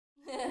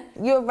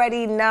You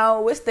already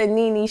know it's the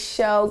Nene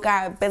Show.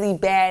 Got Billy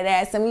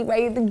Badass and we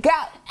ready to go.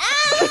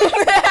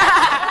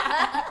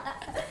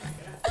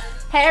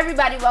 Hey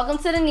everybody, welcome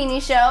to the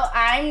Nene Show.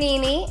 I'm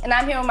Nene and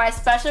I'm here with my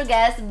special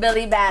guest,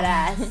 Billy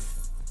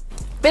Badass.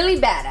 Billy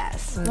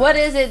Badass, what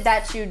is it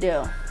that you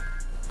do?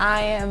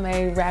 I am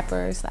a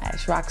rapper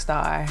 / rock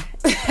star.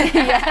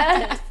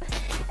 Yes.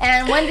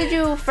 And when did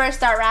you first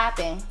start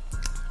rapping?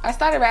 I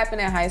started rapping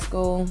in high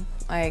school,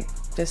 like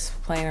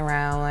just playing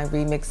around, like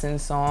remixing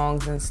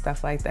songs and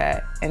stuff like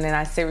that. And then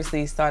I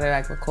seriously started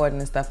like recording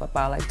and stuff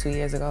about like 2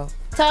 years ago.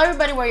 Tell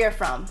everybody where you're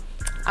from.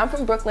 I'm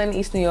from Brooklyn,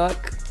 East New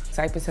York,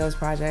 Cypress Hills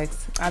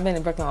Projects. I've been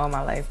in Brooklyn all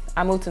my life.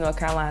 I moved to North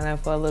Carolina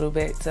for a little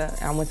bit.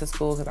 I went to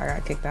school because I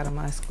got kicked out of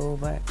my school,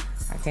 but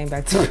I came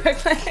back to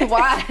Brooklyn.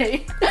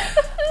 Why?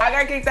 I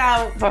got kicked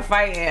out for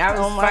fighting. I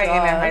was fighting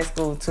God. in high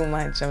school too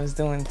much. I was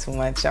doing too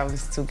much. I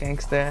was too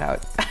gangster.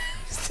 I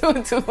was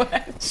doing too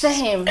much.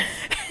 Same.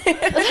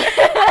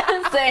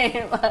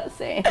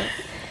 Same.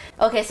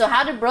 Okay, so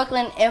how did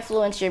Brooklyn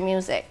influence your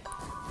music?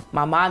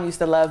 My mom used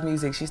to love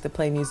music. She used to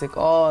play music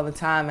all the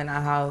time in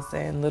our house,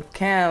 and Lil'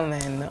 Kim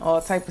and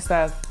all type of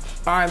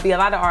stuff. R&B, a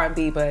lot of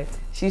R&B, but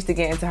she used to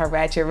get into her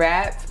ratchet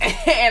rap.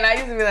 And I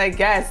used to be like,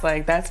 yes,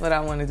 like that's what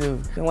I want to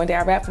do. And one day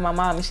I rapped for my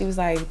mom and she was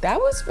like, that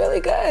was really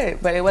good.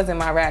 But it wasn't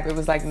my rap, it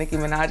was like Nicki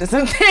Minaj or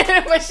something.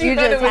 But she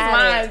thought it was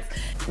mine.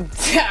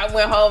 I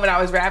went home and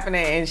I was rapping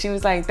it and she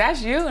was like,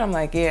 that's you? And I'm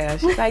like, yeah.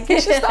 She's like,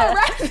 you should start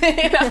rapping.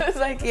 And I was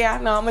like, yeah,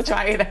 I know, I'm gonna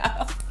try it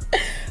out.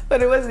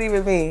 But it wasn't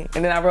even me.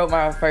 And then I wrote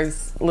my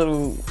first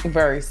little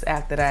verse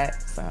after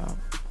that, so.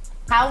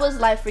 How was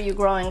life for you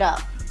growing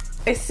up?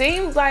 It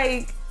seemed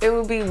like it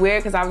would be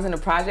weird because I was in the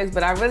projects,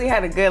 but I really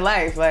had a good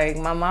life. Like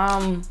my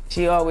mom,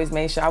 she always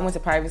made sure, I went to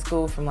private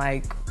school from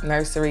like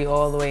nursery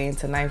all the way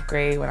into 9th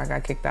grade when I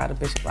got kicked out of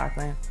Bishop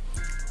Auckland.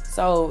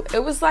 So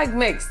it was like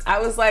mixed. I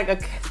was like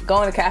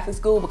going to Catholic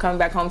school but coming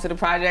back home to the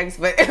projects,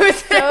 but it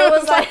was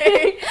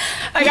like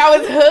I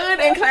was hood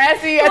and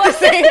classy at the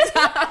same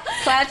time.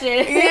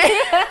 Classic.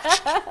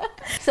 Yeah.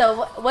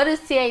 So what is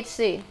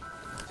THC?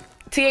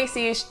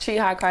 THC is Tree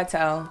High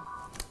Cartel.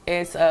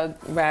 It's a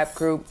rap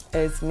group.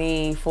 It's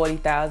me,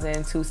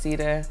 40,000,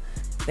 two-seater.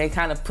 They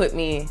kind of put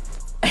me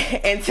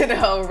into the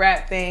whole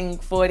rap thing.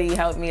 40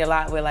 helped me a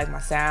lot with like my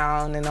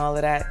sound and all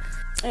of that.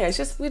 Yeah,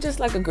 we're just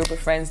like a group of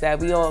friends that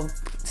we all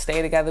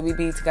stay together. We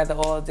be together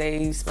all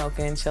day,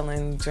 smoking,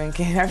 chilling,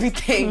 drinking,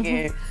 everything,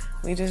 and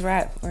we just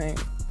rap. Like,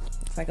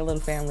 it's like a little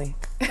family.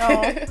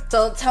 Oh,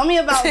 so tell me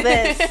about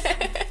this.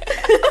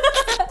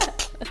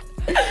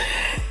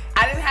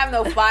 I didn't have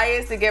no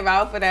flyers to give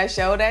out for that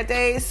show that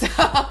day, so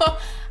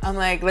I'm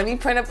like, let me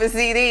print up a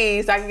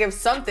CD so I can give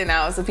something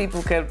out so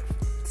people could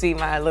see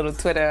my little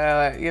Twitter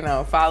or, you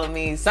know, follow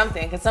me,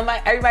 something. Because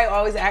everybody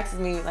always asks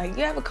me, like,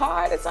 you have a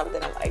card or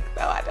something? I'm like,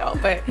 no, I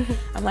don't. But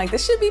I'm like,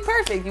 this should be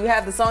perfect. You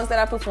have the songs that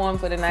I performed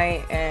for the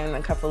night and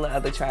a couple of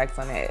other tracks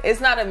on it. It's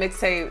not a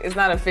mixtape. It's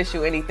not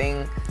official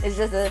anything. It's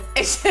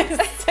it's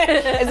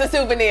a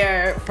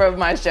souvenir from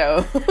my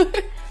show.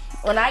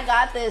 When I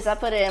got this, I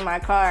put it in my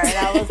car and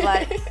I was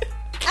like,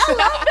 I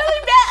love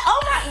Billy Bat. Oh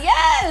my,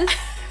 yes.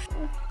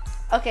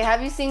 Okay,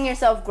 have you seen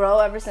yourself grow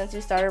ever since you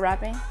started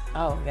rapping?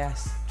 Oh,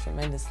 yes.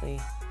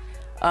 Tremendously.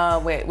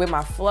 With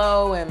my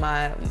flow and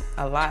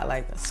a lot,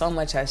 like so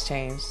much has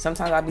changed.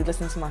 Sometimes I'll be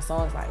listening to my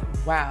songs like,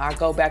 wow, I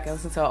go back and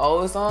listen to an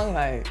old song,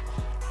 like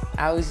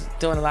I was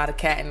doing a lot of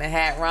Cat in the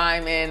Hat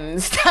rhyming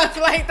and stuff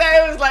like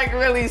that. It was like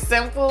really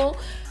simple,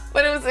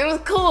 but it was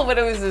cool, but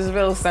it was just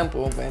real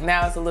simple. But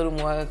now it's a little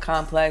more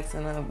complex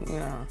and you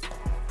know,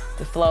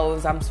 the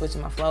flows, I'm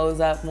switching my flows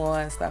up more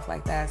and stuff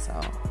like that.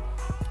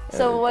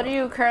 So what are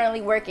you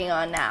currently working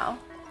on now?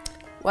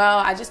 Well,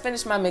 I just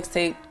finished my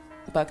mixtape,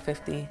 Buck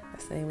 50,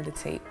 that's the name of the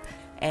tape.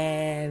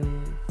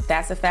 And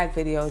That's a Fact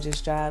video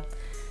just dropped.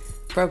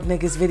 Broke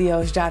Niggas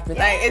videos dropping.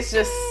 Like it's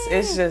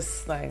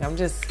just like I'm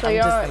just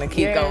gonna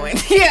keep going.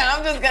 Yeah,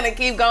 I'm just gonna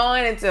keep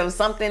going until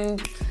something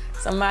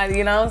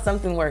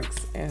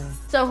works. Yeah.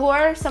 So who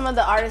are some of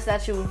the artists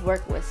that you've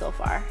worked with so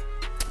far?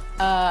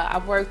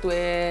 I've worked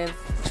with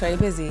Trey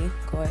Busy,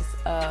 of course,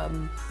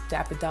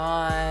 Dapper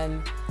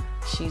Dawn,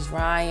 She's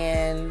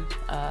Ryan,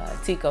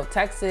 Tico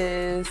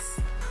Texas,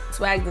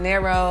 Swag De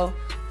Niro,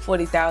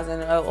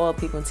 40,000, all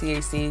people in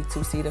THC,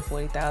 two-seater,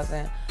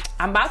 40,000.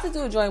 I'm about to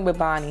do a joint with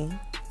Bonnie.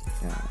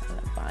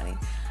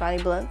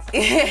 Bonnie Blunts?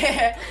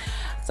 Yeah.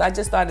 So I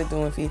just started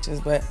doing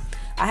features, but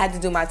I had to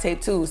do my tape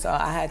too, so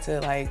I had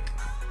to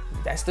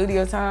that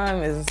studio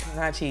time is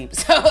not cheap.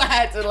 So I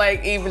had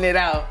to even it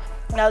out.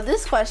 Now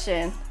this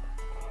question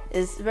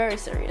is very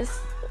serious.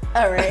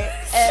 All right.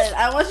 And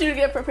I want you to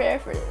get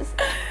prepared for this.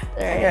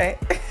 All right.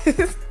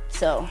 Okay.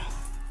 So,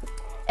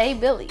 hey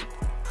Billy,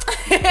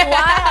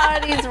 why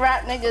are these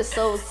rap niggas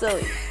so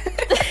silly?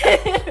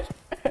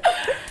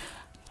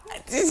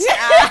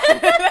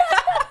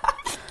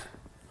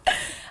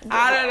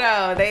 I don't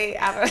know.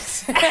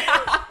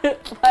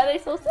 Why are they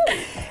so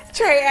silly?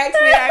 Trey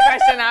asked me that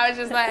question. I was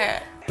just like,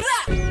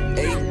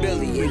 hey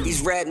Billy,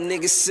 these rap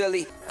niggas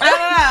silly.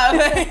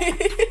 I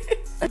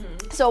don't know.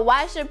 So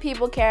why should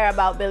people care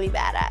about Billy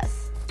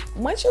Badass?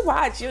 once you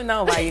watch, you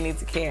know why you need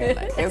to care.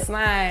 Like, it's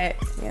not,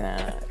 you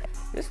know,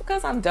 just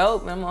because I'm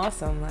dope and I'm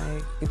awesome.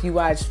 Like, if you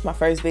watch my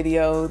first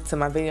video to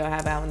my video I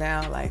have out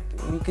now, like,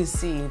 you can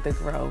see the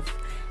growth.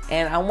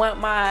 And I want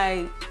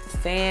my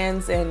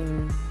fans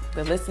and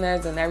the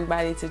listeners and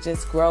everybody to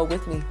just grow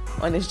with me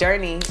on this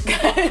journey,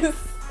 because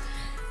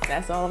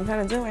that's all I'm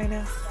trying to do right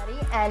now.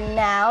 And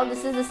now,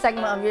 this is the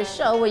segment of your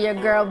show where your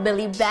girl,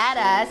 Billy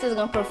Badass, is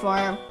going to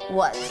perform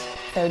what?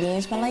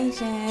 30-inch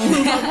Malaysian.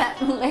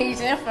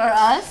 Malaysian for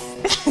us.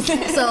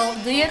 So,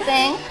 do your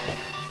thing.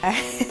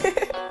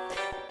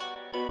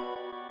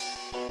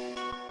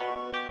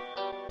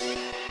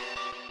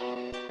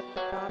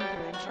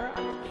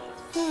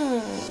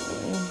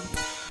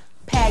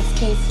 Packs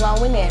keep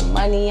flowing in,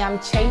 money I'm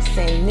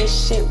chasing.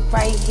 This shit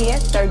right here,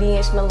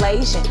 30-inch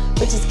Malaysian.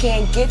 Bitches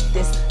can't get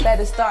this,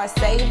 better start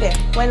saving.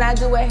 When I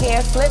do a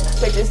hair flip,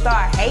 bitches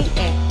start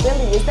hating.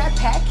 Billy, is that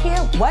pack here?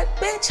 What,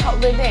 bitch?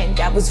 Hold it in.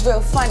 That was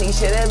real funny,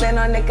 should've been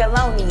on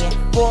Nickelodeon.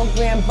 4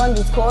 grand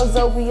bundles, call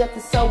Zoe up to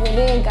sew it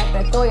in. Got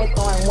that Thoya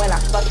thorn when I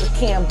fuck a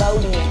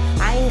Cambodian.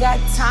 I ain't got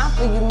time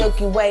for you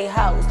Milky Way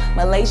hoes.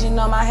 Malaysian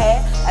on my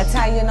head,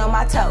 Italian on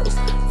my toes.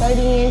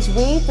 30-inch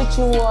weave, but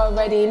you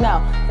already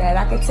know that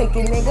I can take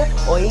a nigga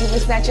or even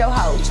snatch your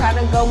hoe. Try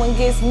to go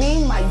against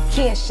me, my you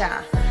can't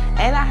shine.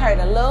 And I heard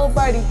a little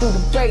birdie through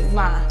the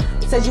grapevine.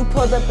 Said you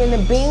pulled up in the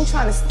beam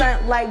trying to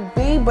stunt like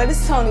B, but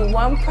it's only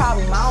one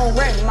problem, I don't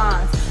rent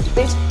mine.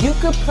 Bitch, you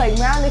could play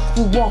around if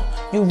you want,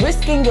 you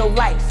risking your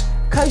life,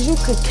 cause you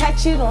could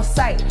catch it on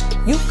sight.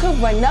 You could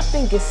run up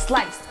and get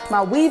sliced.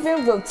 My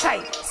weaving real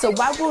tight, so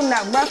I will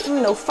not run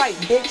from no fight,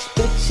 bitch.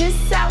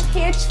 Bitches out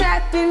here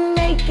trapping,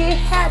 make it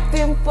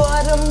happen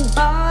for them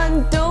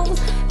bundles.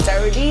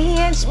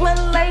 30-inch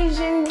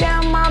Malaysian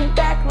down my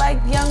back like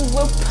young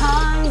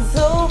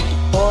Rapunzel.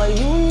 Boy,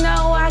 you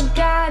know I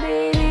got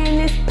it and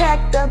it's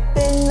packed up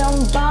in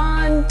them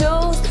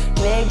bundles.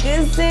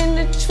 Niggas in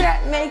the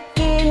trap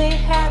making it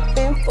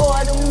happen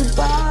for them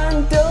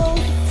bundles.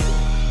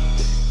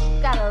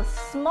 Got a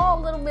small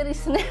little bitty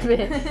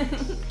snippet.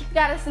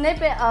 Got a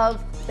snippet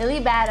of Billy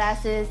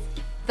Badass's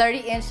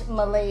 30-inch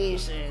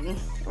Malaysian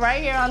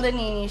right here on the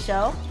Nene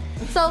Show.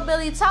 So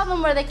Billy, tell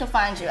them where they can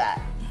find you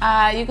at.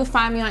 You can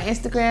find me on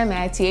Instagram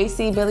at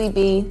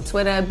THCBillyB,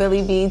 Twitter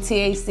Billy B,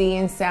 THC,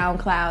 and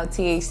SoundCloud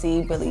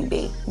THC Billy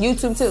B.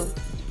 YouTube too,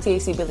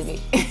 THC Billy B.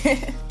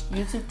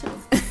 YouTube too.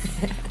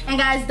 And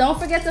guys, don't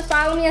forget to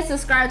follow me and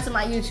subscribe to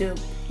my YouTube.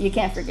 You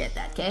can't forget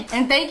that, okay?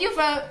 And thank you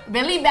for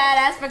Billy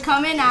Badass for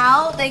coming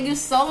out. Thank you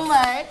so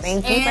much.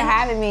 Thank you for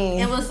having me.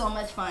 It was so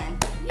much fun.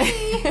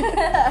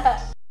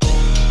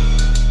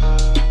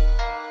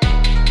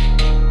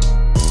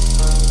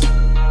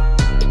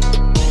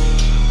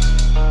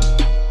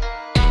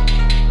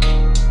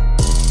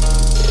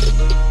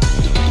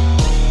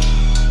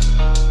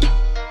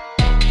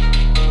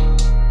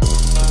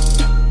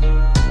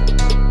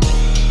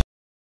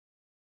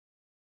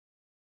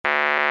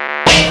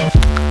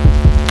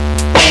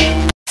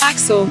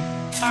 Axel.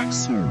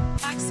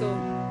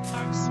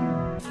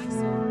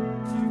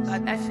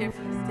 Got that shit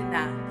from the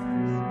top.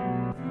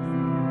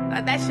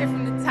 Got that shit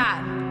from the top.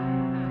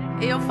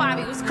 Hey, yo,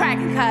 Fabi was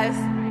cracking, cuz.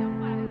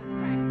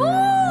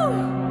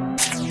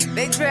 Woo!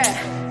 Big drip.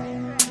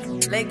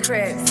 Lake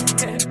cribs.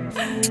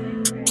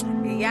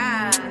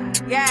 Yeah.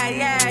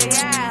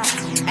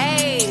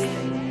 Hey,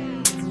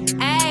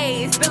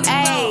 it's Billy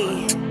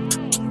Hey.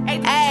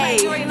 Hey,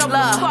 look,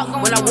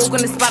 when I walk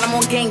on the spot, I'm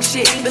on gang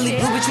shit. Billy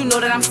Blue, but you know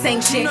that I'm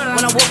saying shit.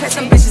 When I walk past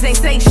them bitches, ain't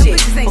say shit.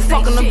 But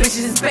fucking them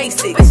bitches is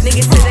basic.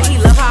 Nigga said that he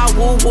love how I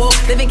woo walk.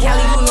 Live in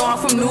Cali, you know I'm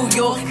from New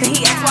York. Then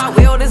he asked why I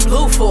wear all this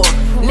blue for.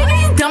 Nigga,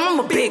 you dumb, I'm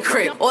a big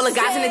crib. All the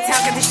guys in the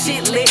town got the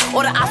shit lit.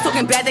 All the ops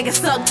talking bad, they can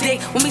suck dick.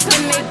 When we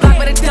spinning they block,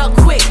 better duck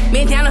quick.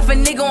 Man down if a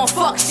nigga on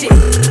fuck shit.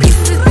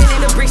 Pieces is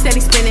spinning, the bricks that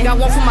he spinning. Got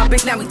one for my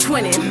bitch, now we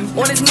twinning.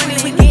 All this money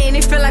we getting,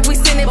 it feel like we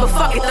sinning. But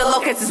fuck it, the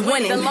Locats is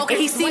winning. And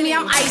he see me,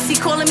 I'm icy,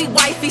 calling me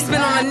wifey. Spin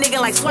on a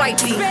nigga like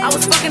Swipey. I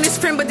was fucking his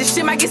friend, but this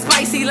shit might get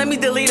spicy. Let me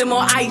delete him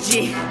on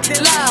IG.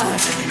 Love,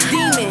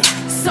 Demon,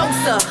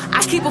 Sosa.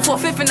 I keep a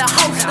 4/5 in the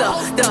holster.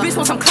 The bitch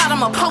wants some clout,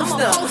 I'm a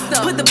poster.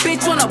 Put the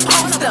bitch on a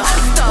poster.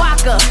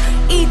 Waka,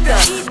 Ether.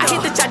 I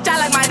hit the cha-cha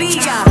like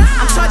Maria.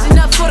 I'm charging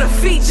up for the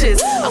features.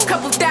 A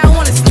couple down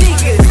on the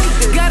sneakers.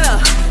 Gotta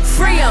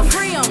free him.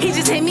 He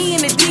just hit me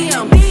in the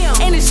DM.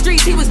 In the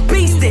streets, he was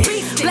beastin'.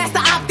 Blast the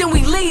op, then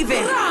we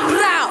leaving.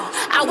 Blow.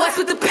 I was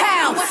with the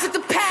pounds.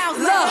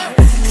 Look,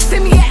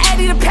 send me an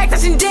Addy, the pack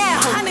touching down.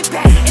 100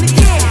 pack in the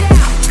air.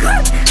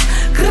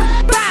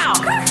 Bow.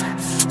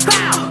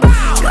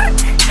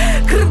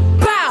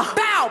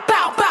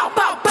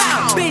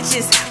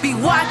 Bitches be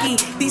wacky.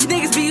 These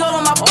niggas be all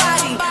on my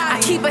body. I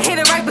keep a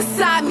hitter right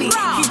beside me.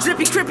 He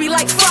drippy, crippy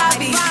like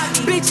Fabi.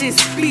 Bitches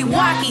be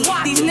wacky.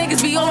 These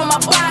niggas be all on my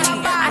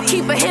body. I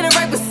keep a hitter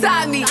right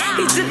beside me.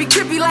 He drippy,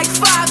 crippy like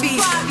Fabi.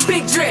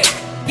 Big drip.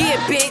 Yeah,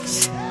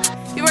 bitch.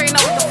 You already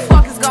know what the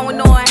fuck is going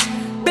on.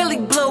 Billy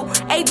Blue,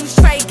 A do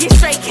straight, get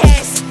straight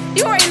cash.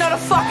 You already know the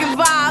fucking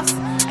vibes.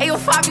 Ayo,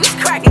 Fabi was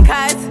cracking,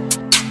 cuz.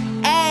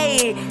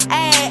 Ay.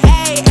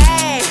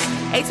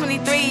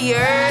 A23,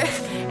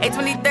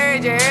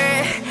 A23rd, you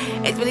heard?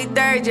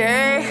 A23rd, you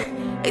heard?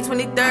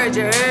 A23rd,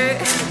 you heard?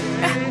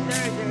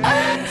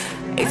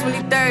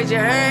 A23rd, you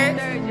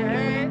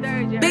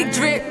heard? Big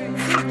drip,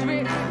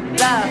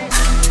 love.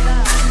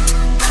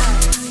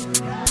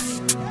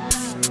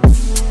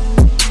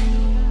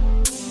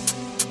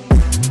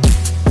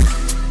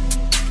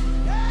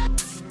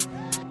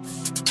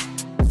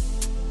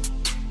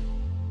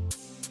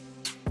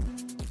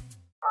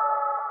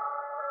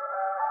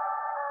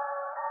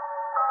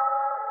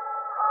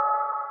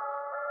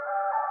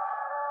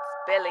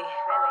 Billy,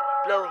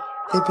 Blue,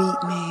 the beat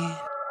man.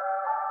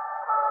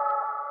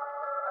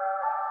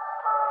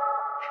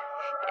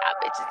 Y'all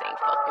bitches ain't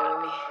fucking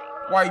with me.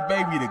 White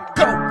baby the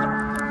GOAT.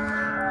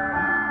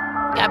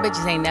 Y'all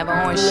bitches ain't never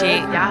on shit.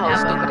 Y'all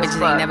hoes stupid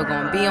bitches ain't never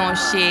gonna be on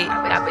shit.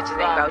 Y'all bitches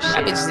ain't about shit.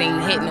 Y'all bitches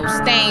ain't hitting no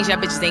stains. Y'all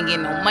bitches ain't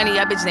getting no money.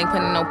 Y'all bitches ain't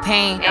putting no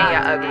pain. And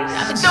y'all ugly.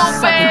 Y'all bitches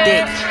sucking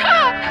dick.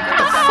 What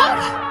the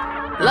fuck?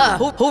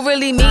 Love, who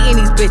really meeting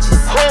these bitches?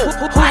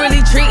 Who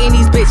really treating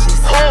these bitches?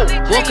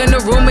 Walk in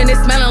the room and it's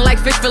smelling like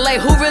fish fillet.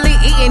 Who really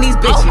eating these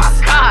bitches? Oh my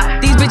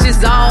God. These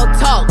bitches all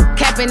talk,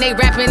 capping, they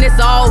rapping,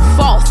 it's all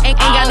false. Ain't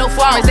got no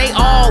farmers, they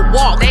all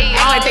walk.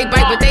 Act like they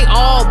bite, but they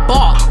all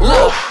bark.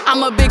 Look,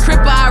 I'm a big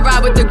cripper, I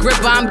ride with the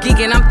gripper. I'm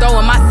geeking, I'm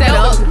throwing my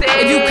setup.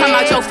 If you come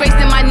out your face,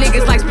 then my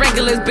niggas like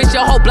sprinklers. Bitch,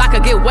 your whole block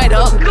will get wet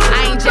up.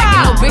 I ain't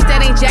jacking no bitch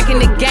that ain't jacking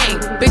the game.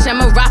 Bitch,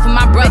 I'ma ride for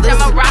my brothers.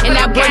 And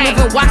that boy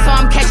moving watch, so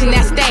I'm catching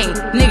that stain.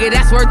 Nigga,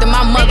 that's worth of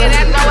my mother.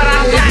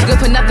 Bitch,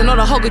 good for nothing, all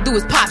the hoe could do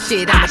is pop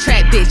shit. I'm a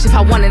trap bitch, if I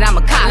want it, I'm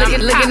a cop.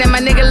 Looking at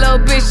my nigga, little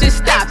bitch,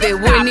 just stop it.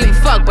 Wouldn't even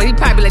fuck, but he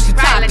probably let you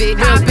top it.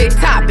 Real big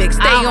topic,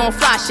 stay on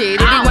fly shit.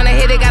 If you wanna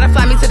hit it, gotta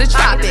fly me to the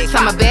tropics.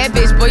 I'm a bad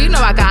bitch, boy, you know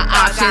I got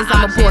options.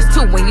 I'm a boss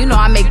too, when you know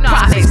I make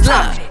profits.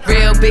 Look,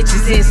 real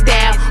bitches in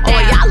style,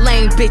 all y'all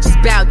lame bitches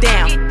bow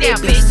down.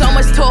 It be so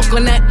much talk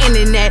on the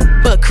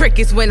internet, but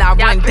crickets when I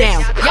run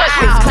down. Y'all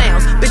bitch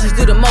clowns, bitches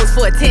do the most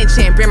for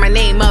attention. Bring my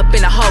name up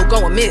in a hoe,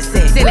 going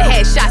missing. Sending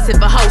headshots if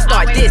a hoe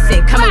start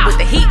dissing. Coming with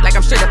the heat like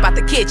I'm straight up out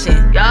the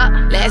kitchen.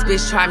 Last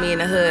bitch tried me in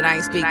the hood, I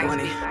ain't speak on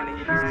it.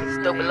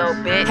 Stupid little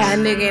bitch. Had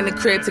a nigga in the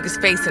crib, took his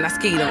face and I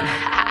skied on him.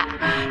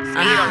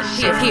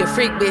 He a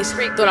freak bitch.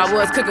 Thought I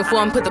was cooking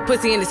for him, put the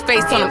pussy in his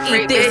face, told him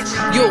eat this.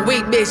 You a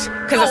weak bitch,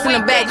 cause I sent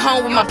him back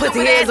home with my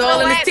pussy hairs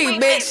all in his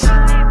teeth, bitch.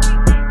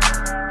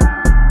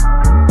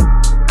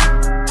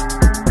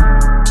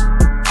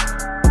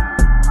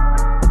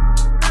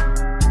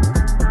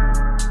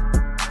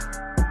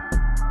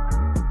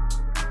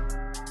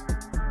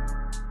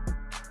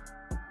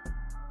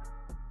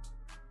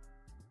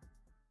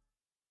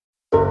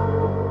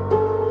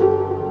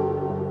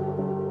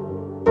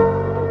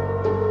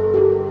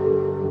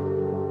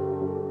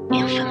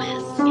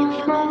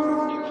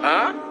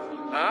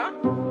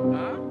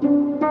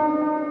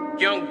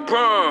 Young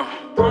Bron.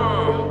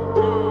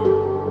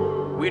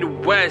 We the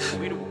West. I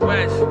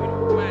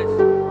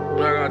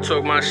gotta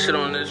talk my shit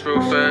on this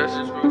real fast.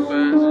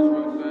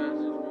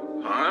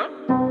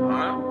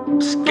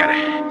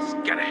 Scatter.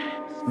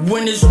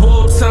 When it's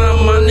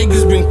wartime, my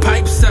niggas bring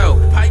pipes out.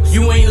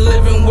 You ain't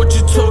living what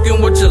you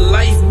talking, what your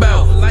life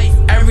bout.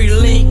 Every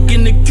link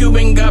in the cube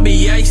ain't gotta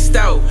be iced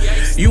out.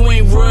 You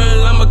ain't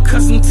real, I'm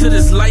accustomed to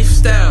this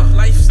lifestyle.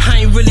 I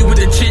ain't really with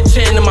the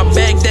chit-chat in my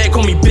Baghdad,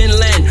 call me Bin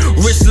Laden.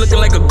 Wrist looking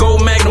like a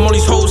gold magnum, all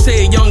these hoes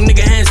say a young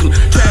nigga handsome.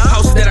 Trap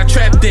houses that I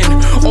trapped in,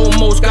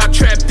 almost got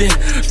trapped in.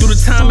 Do the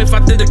time if I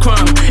did the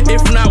crime,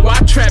 if not, why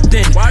trapped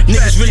in?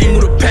 Niggas really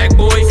knew the pack,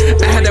 boy.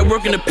 I had that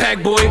work in the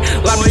pack, boy.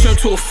 Lobby turned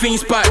to a fiend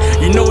spot,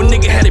 you know a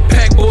nigga had it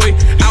packed, boy.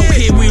 Out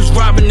here we was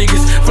robbing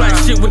niggas, fly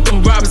shit with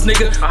them robbers,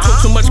 nigga.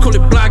 Talk too much, call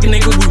it blogging,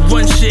 nigga. We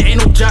run shit,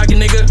 ain't no jogging,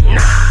 nigga.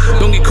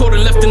 Don't get caught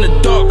and left in the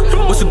dark.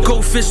 What's a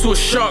goldfish to a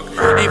shark?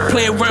 Ain't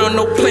playing around,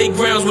 no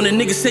playgrounds when the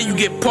niggas say you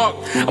get parked.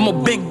 I'm a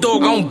big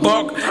dog, I don't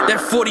bark. That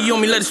 40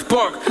 on me, let it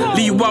spark.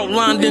 Leave you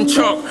outlined in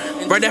chalk.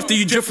 Right after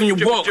you drip from your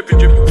walk.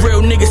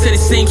 Real niggas say the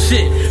same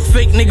shit.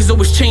 Fake niggas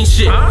always change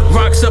shit.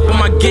 Rocks up on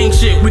my gang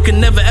shit. We could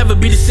never ever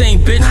be the same,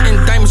 bitch.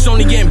 And diamonds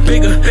only getting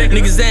bigger.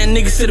 Niggas and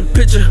niggas to the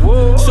picture.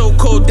 So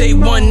cold day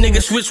one,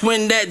 nigga. Switch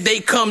when that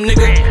day come,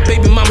 nigga.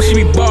 Baby mama, she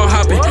be bar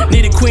hopping.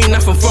 Need a queen,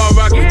 not from far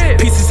rocking.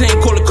 Pieces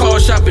ain't call it car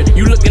shopping.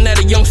 You looking at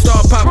a young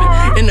star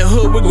popping. In the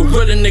hood with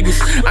gorilla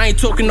niggas. I ain't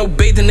talking no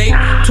bathing ape.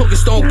 Talking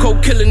stone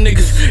cold killing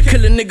niggas.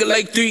 Kill a nigga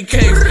like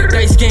 3Ks.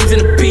 Dice games in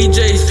the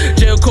PJs.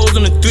 Jail codes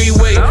on the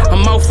three-way.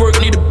 I'm out for it,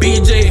 need a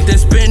BJ. Then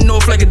spin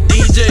off like a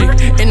DJ.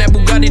 In that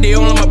Bugatti, they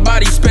all on my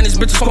body. Spanish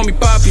bitches call me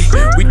Poppy.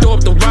 We throw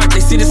up the rock, they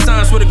see the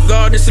signs for the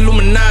guard, it's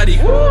Illuminati.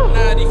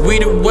 We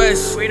the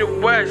West,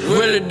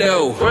 really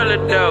though.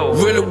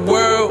 Really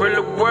world,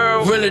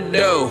 really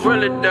though.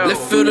 Let's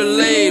feel the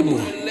label.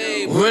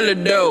 Really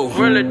though.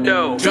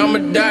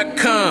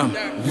 Drama.com,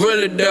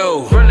 really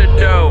though.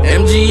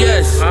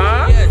 MGS,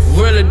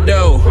 really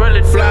though.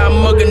 Fly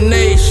Mugger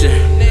Nation,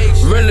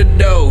 really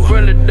though.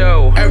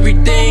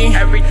 Everything,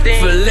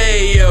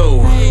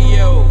 Filet-O.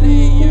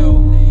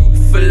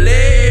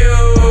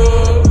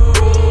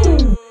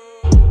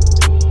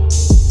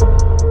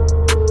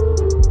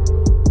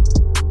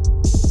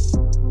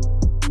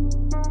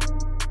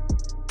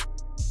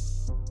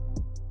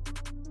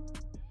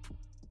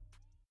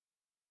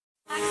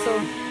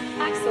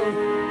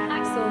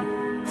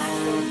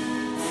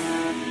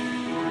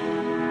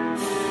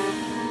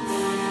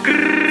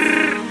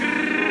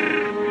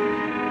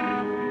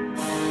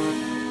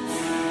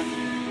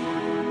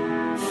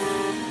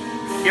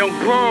 Young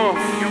Bro,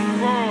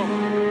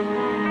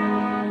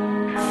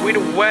 we the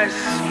West,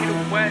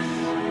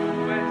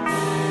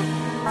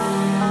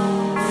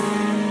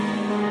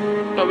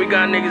 Oh, we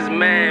got niggas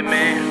mad,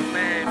 man.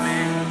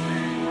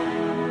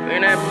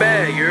 Ain't that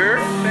bad, you're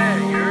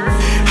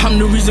I'm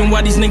the reason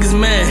why these niggas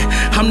mad.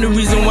 I'm the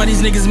reason why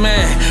these niggas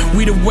mad.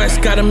 We the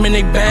West, got them in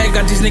they bag.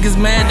 Got these niggas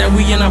mad that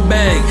we in our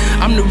bag.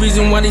 I'm the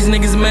reason why these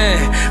niggas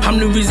mad. I'm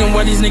the reason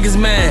why these niggas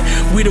mad.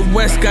 We the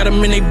West, got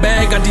them in they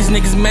bag. Got these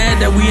niggas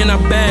mad that we in our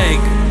bag.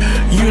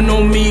 You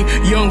know me,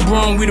 Young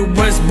Braun, we the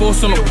West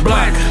boss on the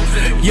block.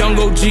 Young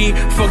OG,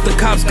 fuck the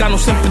cops, got no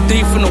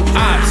sympathy for no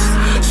ops.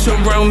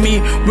 Surround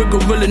me with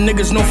gorilla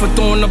niggas known for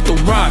throwing up the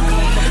rock.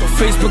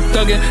 Facebook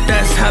thuggin',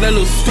 that's how that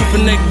little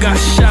stupid nigga got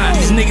shot.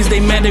 These niggas,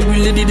 they mad that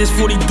we litty this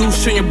 40 dudes,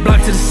 turn your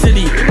block to the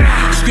city.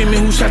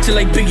 Screaming who shot you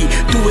like Biggie,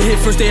 do a hit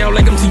first day out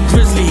like I'm T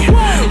Grizzly.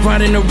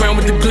 Riding around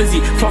with the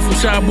glizzy, far from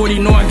shy boy, they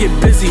know I get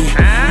busy.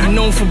 You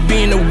known for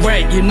being a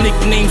rat, your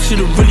nickname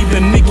should've really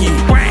been Mickey.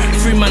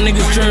 Free my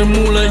niggas, Jerm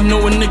Moolah, you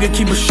know a nigga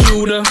keep a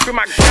shooter.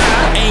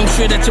 Aim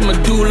straight at your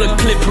medulla,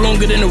 clip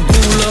longer than a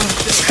ruler.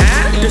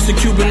 This a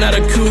Cuban, not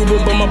a Cuba,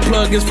 but my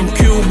plug is from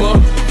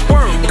Cuba.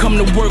 Come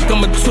to work,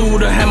 I'm a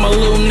tutor, have my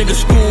little nigga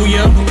school,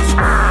 yeah.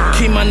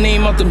 Keep my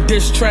name out them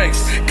diss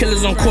tracks,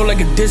 killers on call like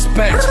a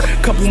dispatch.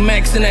 Couple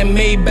max in that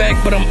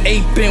Maybach, but I'm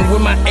aping where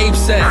my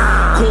apes at.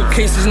 Court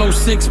cases, no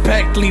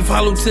six-pack, leave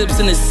hollow tips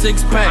in a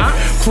six-pack.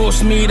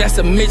 Cross me, that's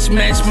a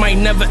mismatch, might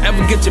never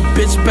ever get your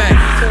bitch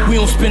back. We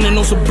don't spin in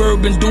no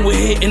Suburban, do a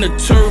hit in a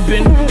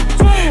turban.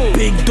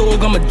 Big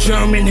dog, I'm a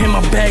German, in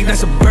my bag,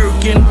 that's a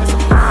Birkin.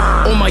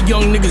 All my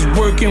young niggas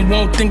working,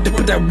 won't think to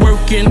put that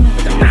work in.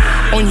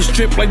 On your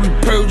strip like we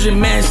purging,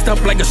 masked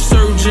up like a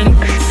surgeon.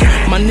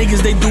 My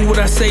niggas, they do what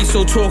I say,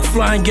 so talk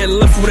fly and get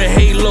left with a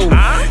halo.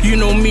 You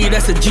know me,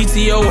 that's a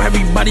GTO,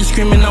 everybody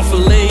screaming out for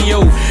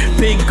Leo.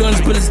 Big guns,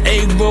 but it's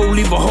A-roll,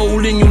 leave a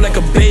hole in you like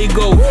a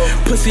bagel.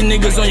 Pussy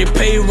niggas on your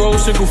payroll,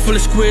 circle full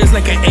of squares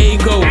like an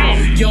Ago.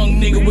 Young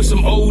nigga with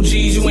some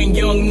OGs, you ain't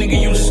young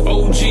nigga, you just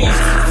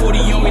OGs. 40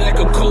 on me like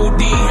a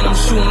Cody, and I'm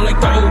shooting like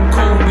the old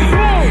Kobe.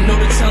 You know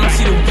the time,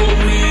 see the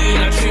rollie,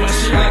 and I treat my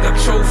shit like a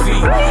trophy.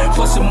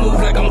 Plus a move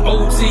like I'm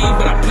OT,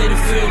 but I play the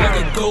field like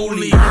a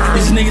goalie.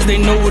 These niggas, they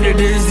know what it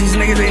is, these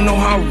niggas, they know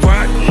how I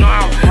rock.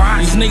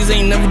 These niggas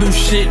ain't never do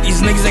shit,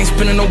 these niggas ain't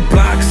spinning no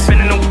blocks.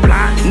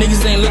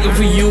 Niggas ain't looking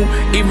for you,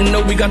 even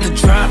though we got the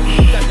drop.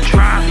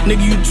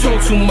 Nigga, you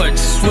talk too much,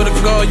 swear to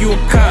God, you a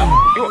cop.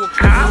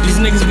 These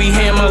niggas be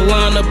here in my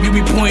lineup, you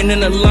be pointing in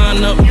the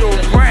lineup.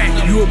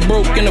 You a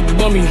broke and a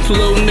bummy,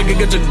 little nigga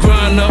get your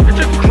grind up.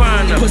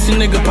 Pussy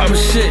nigga pop a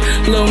shit,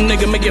 little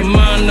nigga make your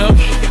mind up.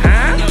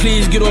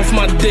 Please get off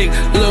my dick,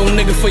 little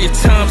nigga, for your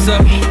time's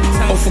up.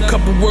 Off a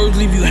couple words,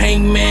 leave you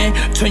hangman.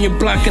 Turn your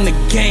block into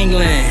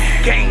gangland.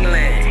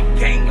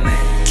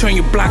 Turn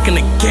your block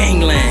into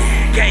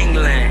gangland. Gang.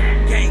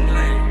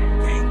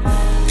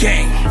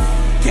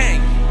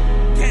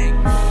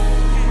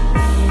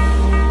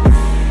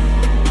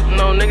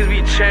 No, niggas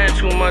be chatting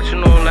too much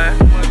and all that.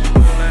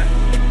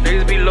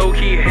 Niggas be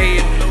low-key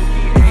hating.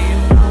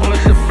 All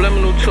that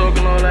subliminal talk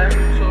and all that.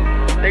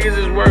 Niggas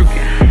is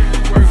working.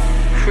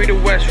 Free the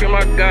West, free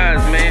my guys,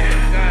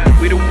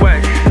 man. We the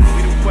West.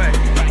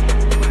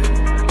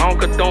 I don't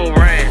condone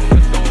rain.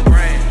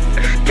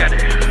 Let's get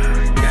it.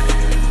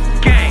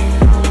 Gang.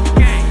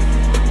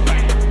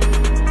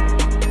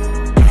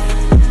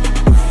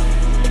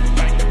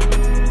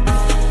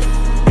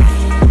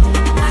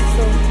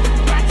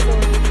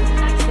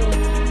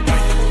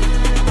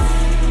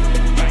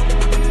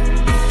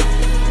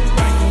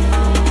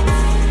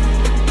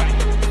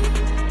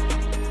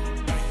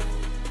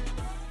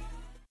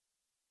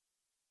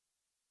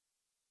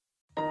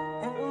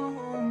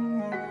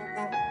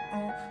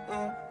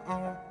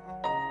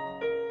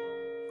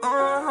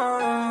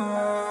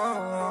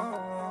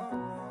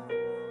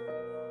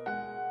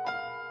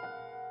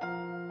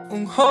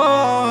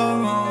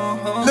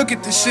 Look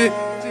at this shit.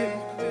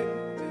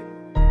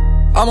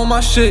 I'm on my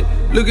shit,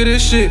 look at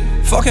this shit.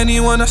 Fuck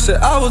anyone that said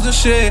I was a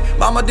shit.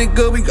 Mama did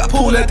good, we got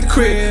pool at the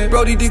crib.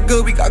 Brody did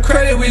good, we got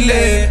credit, we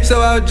lit.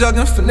 So I was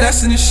juggling,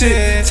 finessing this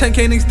shit.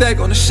 10K niggas stack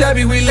on the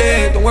Chevy, we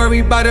lit. Don't worry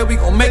about it, we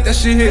gon' make that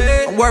shit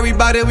hit. Don't worry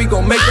about it, we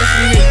gon' make that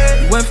shit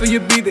hit. You went for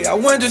your B-Day, I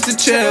went just to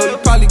chill. You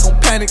probably gon'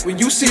 panic when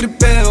you see the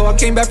bill. I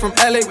came back from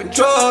LA with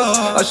drugs.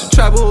 I should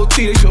travel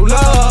OT, they show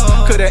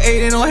love. Could've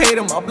ate it, don't hate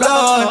on my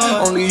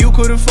blood. Only you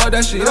could've fucked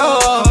that shit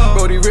up.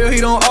 Brody real, he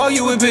don't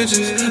argue with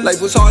bitches. Life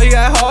was hard, he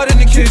had hard in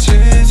the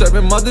kitchen.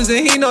 Serving mothers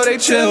and he know they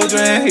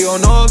children. He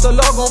don't know if the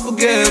law gon'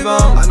 forgive him.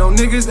 I know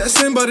niggas that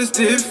sin, but it's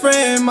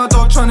different. My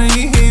dog tryna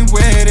eat, he ain't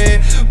with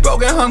it.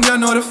 Broken hungry, I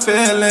know the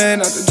feeling.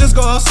 I could just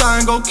go outside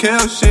and go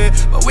kill shit,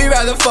 but we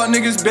rather fuck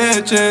niggas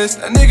bitches.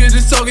 That nigga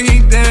just talking,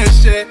 he dead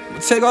shit. We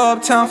take all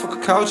uptown, fuck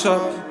a couch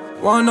up.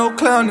 Want no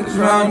clown niggas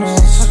round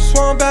us. I just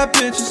want bad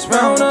bitches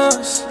round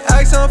us.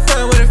 Ask some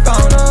friend where they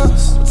found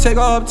us. take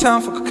her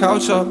uptown, fuck a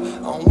couch up. I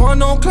don't want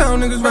no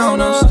clown niggas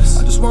round us.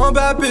 I just want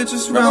bad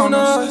bitches round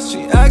us.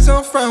 She asked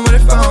her friend where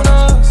they found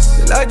us.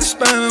 They like to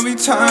spend when we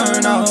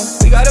turn up.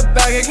 We got a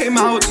bag and came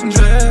out with some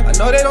drip. I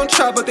know they don't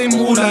try, but they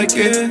move like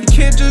it. You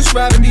can't just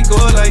rap and be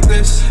good like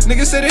this.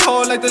 Niggas say they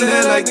hold like the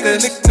lid like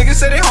this. Niggas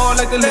say they hold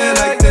like the lid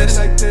like this.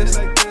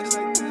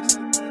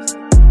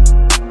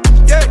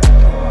 Yeah.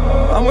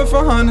 I went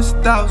from hundreds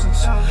to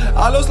thousands.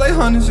 I lost like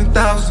hundreds and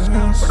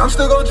thousands. But I'm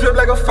still gon' drip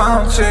like a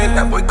fountain.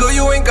 That boy good,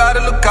 you ain't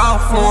gotta look out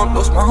for him.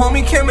 Lost my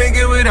homie, can't make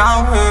it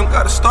without him.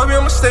 Got a story,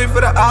 I'ma stay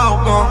for the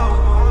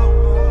album.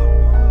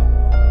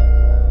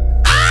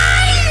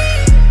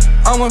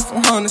 I went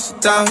from hundreds to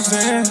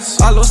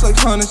thousands. I lost like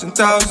hundreds and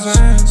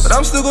thousands. But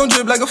I'm still gon'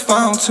 drip like a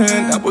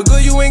fountain. That boy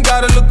good, you ain't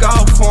gotta look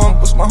out for him.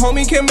 Cause my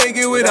homie can't make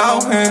it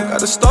without him.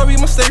 Got a story,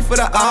 must stay for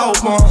the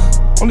album.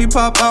 Only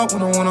pop out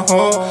when I wanna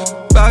hold.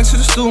 Back to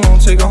the stool,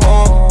 don't take it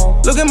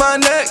home. Look at my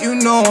neck, you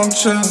know I'm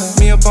chillin'.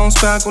 Me a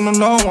bounce back when I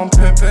know I'm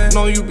pimpin'.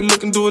 Know you be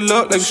looking through a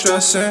look like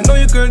stressin'. Know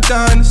your girl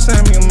dying to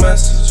send me a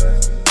message.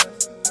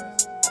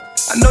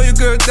 I know your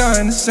girl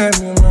dying to send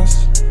me a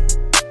message.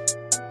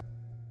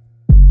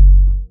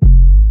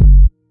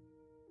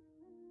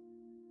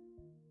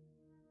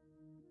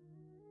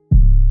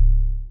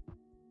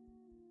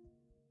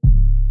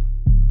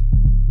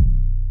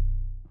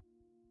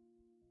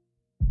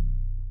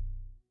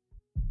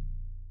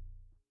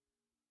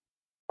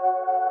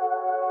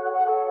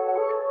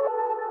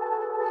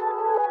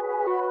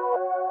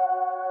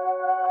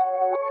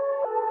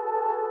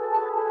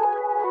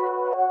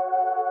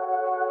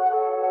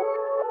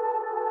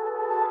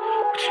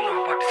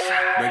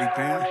 Ready,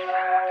 band?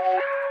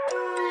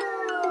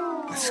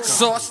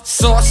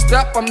 Sauced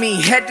up, I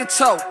mean head to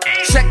toe.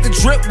 Check the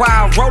drip while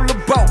I roll the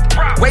boat.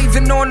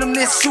 Waving on them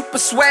this super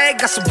swag.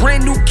 Got some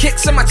brand new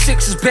kicks and my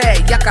chicks is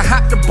bad. Y'all can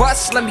hop the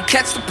bus, let me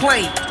catch the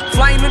plane.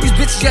 Flying on these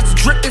bitches, yet to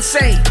drip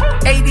insane.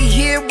 80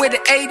 here with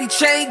an 80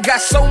 chain.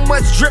 Got so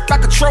much drip, I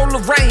control the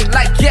rain.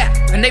 Like yeah,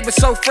 and they been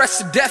so fresh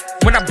to death.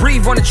 When I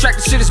breathe on the track,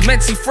 the shit is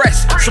mentally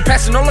fresh.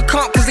 Surpassing all the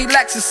comp cause they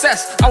lack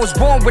success. I was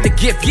born with a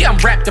gift, yeah I'm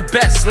rap the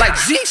best. Like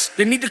jeez,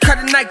 they need to cut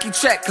a Nike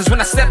check. Cause when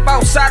I step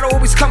outside I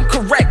always come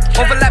correct.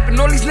 Overlapping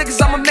all these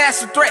niggas, I'm a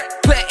massive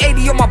threat. Putting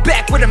 80 on my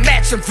back with a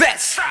matching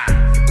vest.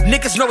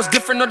 Niggas know it's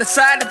different on the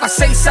side. If I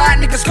say side,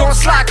 niggas gon'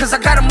 slide cause I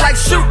got them like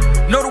shoot.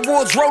 Know the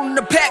wolves rolling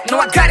the pack. No,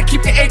 I gotta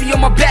keep the 80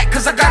 on my back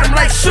cause I got them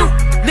like shoot.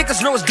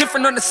 Niggas know it's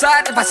different on the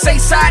side. If I say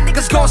side,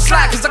 niggas gon'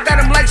 slide cause I got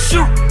them like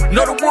shoot.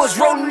 Know the wolves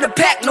rolling the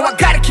pack. No, I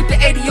gotta keep the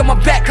 80 on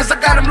my back cause I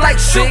got them like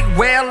shoot. Big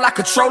whale, I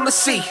control the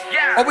sea.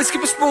 Always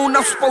keep a spoon,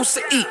 I'm supposed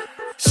to eat.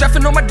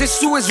 Chefing on my dish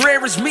too as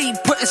rare as me.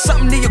 Putting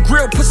something near your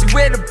grill, pussy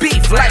where the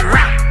beef. Like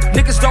rap.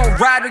 Niggas don't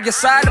ride on your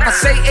side. If I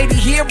say 80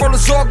 here,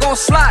 rollers all gon'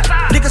 slide.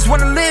 Niggas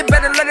wanna live,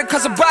 better let it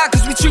cause of buy.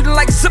 Cause we treat it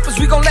like zippers,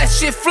 we gon' let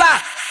shit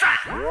fly.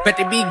 Bet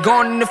they be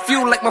gone in the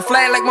few, like my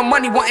flag, like my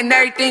money, wanting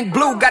everything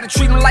blue. Gotta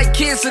treat them like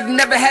kids, so they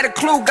never had a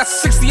clue. Got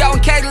 60 out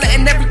in Cali,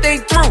 letting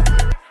everything through.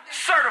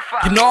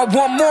 You know I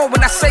want more.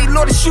 When I say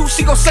Lord to shoot,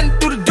 she gon' send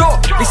it through the door.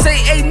 They say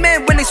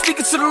amen when they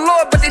speaking to the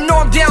Lord, but they know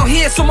I'm down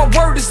here, so my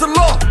word is the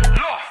law.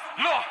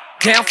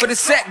 Down for the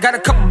set, got a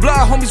couple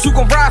blood homies who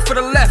gon' ride for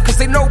the left. Cause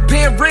they know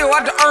being real,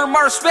 I to earn my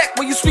respect.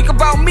 When you speak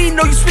about me,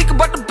 know you speak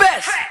about the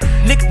best.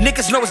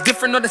 Niggas know it's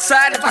different on the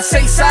side. If I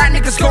say side,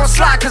 niggas gon'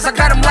 slide cause I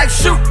got them like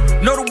shoot.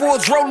 Know the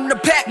wolves rolling the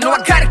pack. No,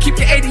 I gotta keep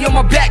the 80 on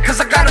my back cause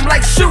I got them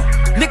like shoot.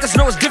 Niggas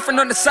know it's different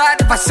on the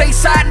side. If I say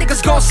side,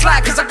 niggas gon'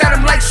 slide cause I got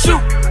them like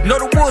shoot. Know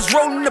the wolves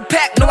rolling the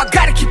pack. No, I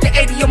gotta keep the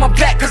 80 on my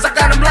back cause I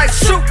got them like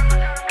shoot.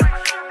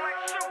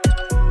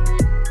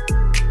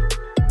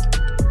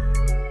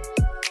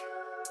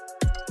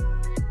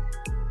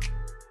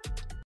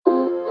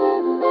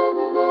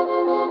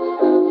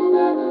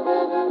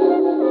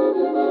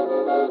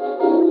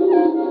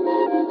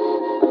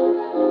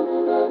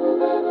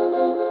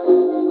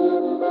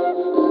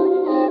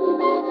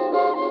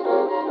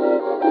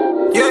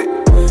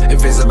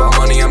 If it's about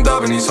money, I'm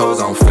dubbing these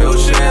hoes, I don't feel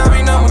shit. I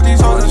be numb with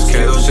these hoes, I just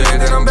kill shit.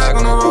 Then I'm back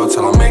on the road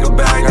till I make a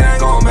bag, I ain't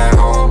going back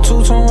home.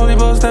 Two-tone holy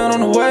bust down on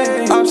the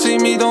way. I've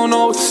seen me, don't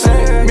know what to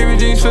say. Mirror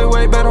jeans fit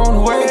way better on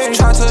the way.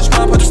 Try to touch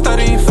mine, put the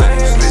study in your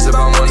face. If it's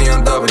about money,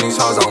 I'm dubbing these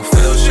hoes, I don't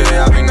feel shit.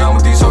 I be numb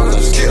with these hoes, I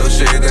just kill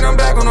shit. Then I'm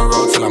back on the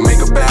road till I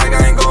make a bag,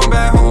 I ain't going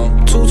back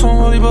home. Two-tone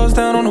holy bust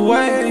down on the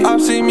way.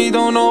 I've seen me,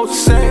 don't know what to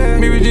say.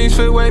 Mirror jeans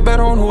fit way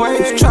better on the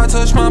way. Try to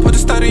touch mine, put the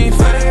study in your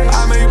face.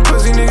 I made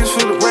pussy niggas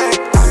feel the way.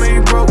 I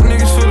made broke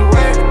niggas feel the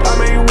way. I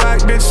made whack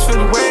bitches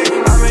feel the way.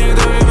 I made you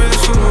dirty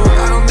bitches feel the way.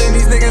 I don't think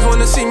these niggas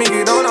wanna see me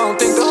get on. I don't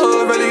think the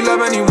hood really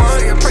love anyone.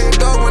 I pray to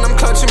God when I'm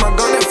clutching my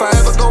gun. If I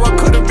ever go, I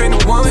could've been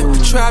a woman.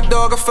 Trap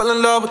dog, I fell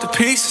in love with the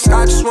pieces.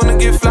 I just wanna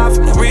get fly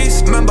from the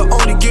Reese. Remember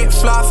only get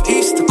fly for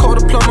Easter. Call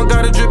the plumber,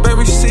 gotta drip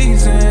every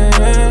season.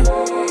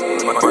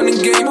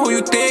 Running game, who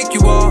you think you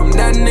are? I'm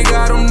that nigga,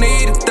 I don't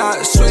need a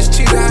thought. Switch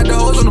cheese, I had the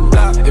hoes on the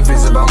block. If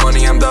it's about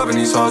money, I'm dubbing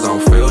these hoes, I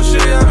don't feel shit.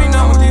 I be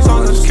numb with these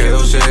hoes, I just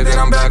kill shit. Then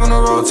I'm back on the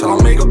road till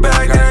I make a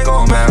bag, I ain't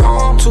going back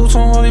home.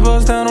 Two-tone holy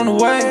bust down on the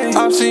way.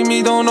 I've seen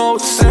me, don't know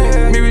what to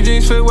say. Mirror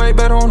jeans fit way way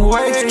better on the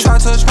way. Try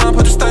to touch mine,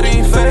 put the study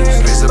in face.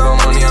 If it's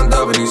about money, I'm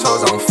dubbing these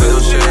hoes, I don't feel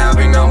shit. I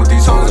be known with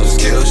these hoes, I just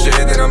kill shit.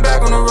 Then I'm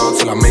back on the road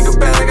till I make a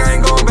bag, I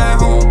ain't going back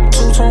home.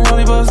 Two-tone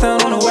honey buzz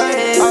down on the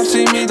way. I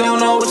see me, don't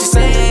know what you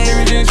say.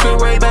 Mary jeans feel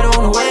way better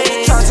on the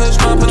way. Try to touch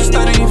mine, put the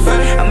study in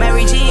face. I'm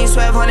Mary jeans,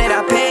 1200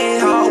 I pay.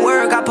 Hard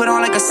work, I put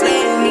on like a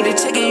slave. Need a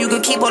chicken, you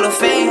could keep all the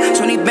fame.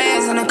 20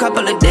 bands in a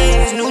couple of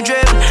days. New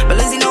drip, but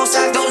Lizzie no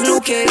size, those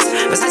new kicks.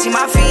 Versace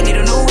my feet, need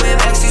a new whip.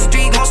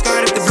 XC3 gon'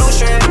 skirt up the blue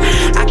strip.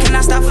 I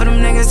cannot stop for them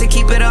niggas to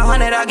keep it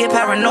 100, I get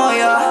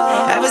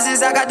paranoia. Ever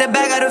since I got the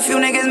bag, got a few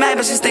niggas mad,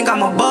 but just think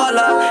I'm a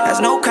baller. That's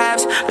no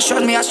caps, but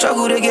trust me, I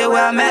struggle to get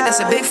where I'm at, that's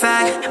a big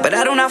fact. But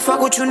I do not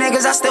fuck with you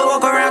niggas, I still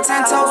walk around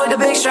 10 toes with a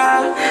big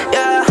strap,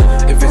 yeah.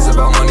 If it's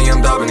about money,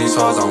 I'm dubbing these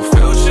hoes, I don't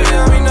feel shit.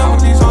 I be known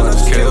with these hoes, I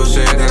just kill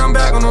shit. Then I'm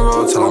back on the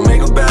road till I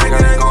make a bag,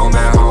 I ain't going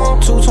back home.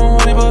 Two-tone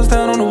honey buzz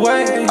down on the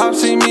way. I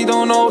see me,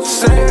 don't know what to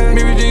say.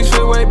 Mary jeans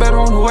feel way better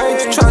on the way.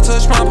 Try to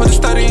touch mine, put the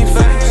study in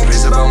face. If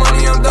it's about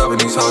money, I'm dubbing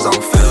these hoes, I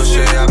don't feel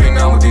shit. I be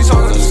known with these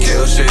hoes, I just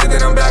kill shit.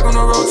 Then I'm back on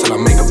the road till I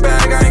make a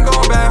bag, I ain't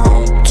going back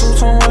home.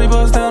 Two-tone honey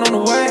buzz down on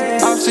the way.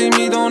 I see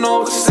me, don't know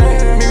what to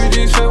say. Mary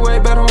jeans feel way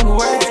better on the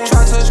way.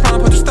 Try to touch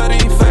mine, put the study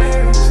in face.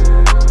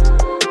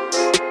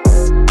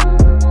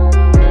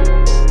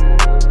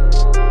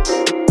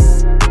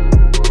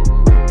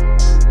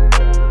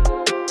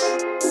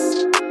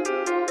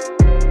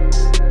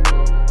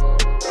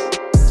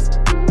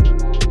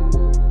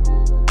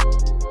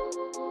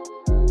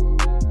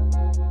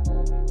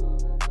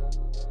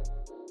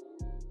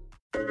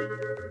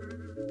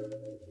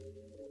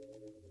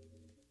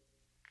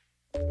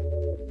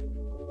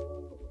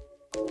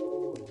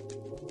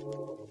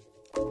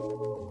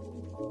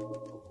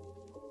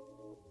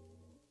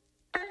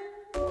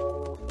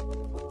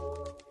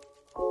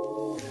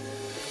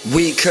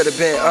 We could have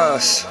been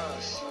us.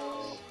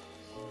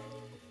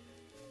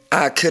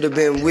 I could have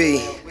been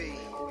we.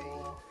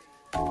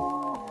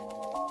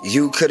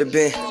 You could have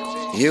been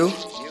you.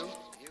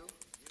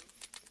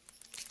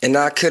 And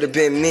I could have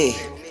been me.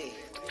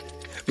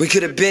 We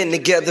could have been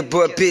together,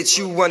 but bitch,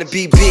 you wanna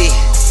be B.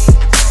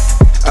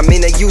 I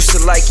mean, I used to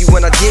like you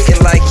when I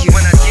didn't like you.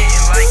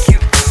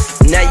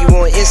 Now you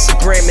on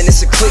Instagram and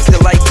it's a click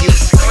to like you.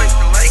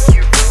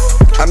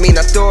 I mean,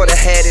 I thought I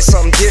had it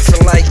something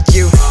different like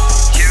you.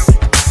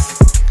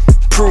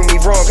 Prove me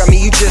wrong, I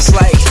mean, you just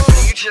like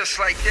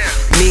them.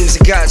 Memes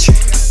that got you.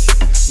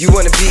 You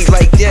wanna be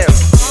like them.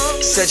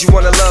 Said you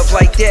wanna love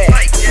like that.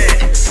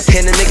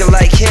 And a nigga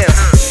like him.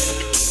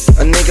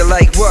 A nigga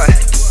like what?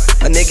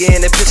 A nigga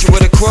in a picture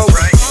with a quote.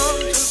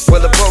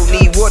 Well, a boat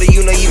need water,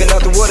 you know, even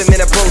out the water,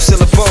 man, a boat still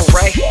a boat,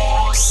 right?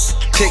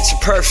 Picture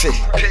perfect.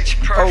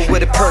 Oh,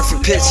 with a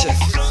perfect picture.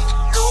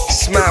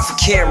 Smile for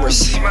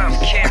cameras.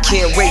 I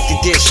can't wait to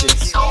dish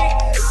it.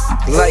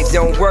 Life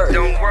don't work.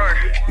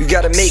 You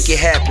gotta make it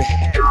happen.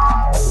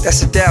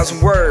 That's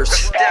 1,000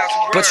 words,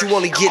 but you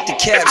only get the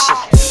caption.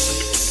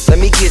 Let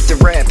me get the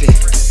rapping.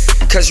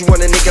 Cause you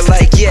want a nigga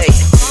like Ye.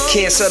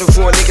 Can't settle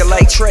for a nigga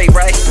like Trey,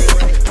 right?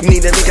 You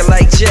need a nigga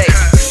like Jay.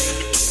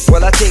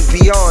 Well, I think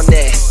beyond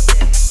that.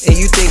 And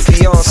you think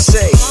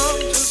Beyonce.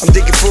 I'm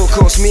thinking full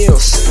course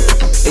meals.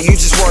 And you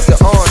just want the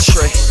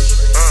entree.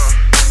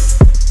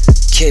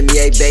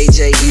 Kimye,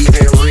 BJ,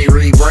 even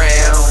Riri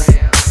Brown.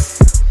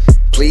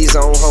 Please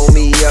don't hold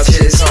me up,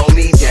 just hold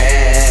me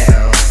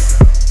down.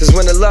 Cause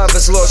when the love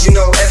is lost, you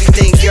know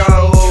everything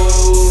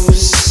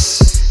goes.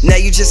 Now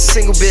you just a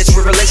single bitch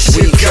with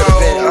relationship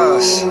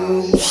goals.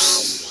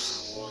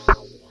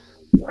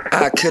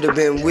 I could've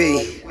been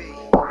we.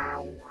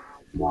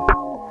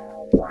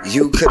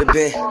 You could've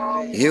been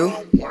you.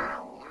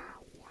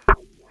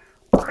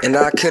 And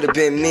I could've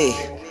been me.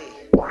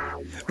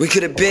 We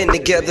could've been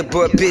together,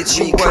 but bitch,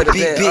 you wanna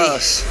be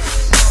us.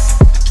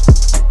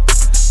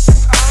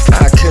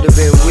 I could've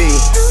been we.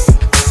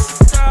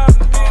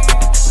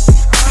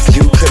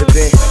 You could've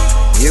been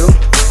you.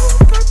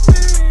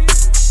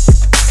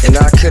 And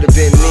I could've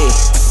been me.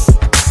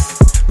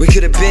 We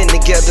could've been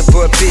together,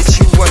 but bitch,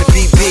 you wanna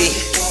be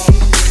B.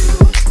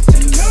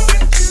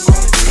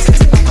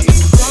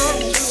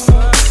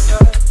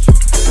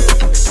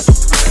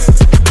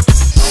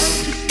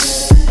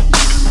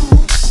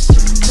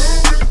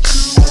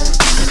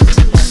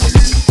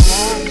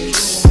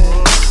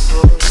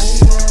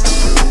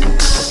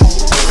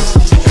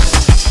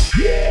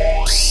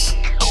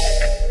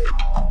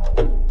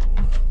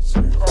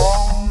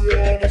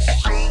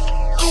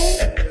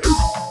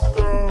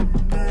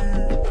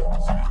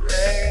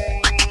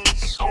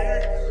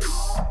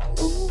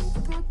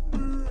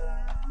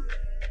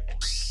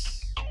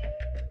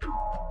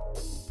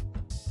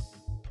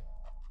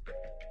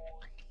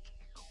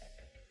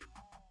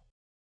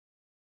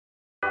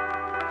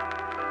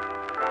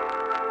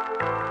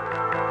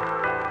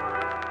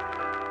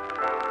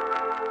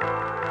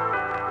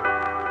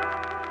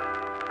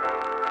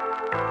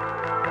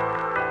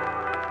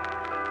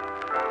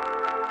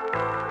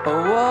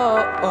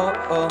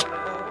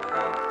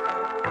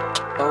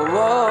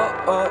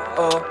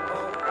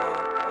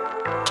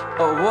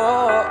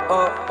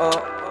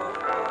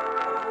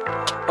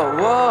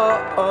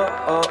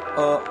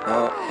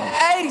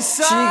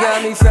 She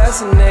got me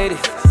fascinated.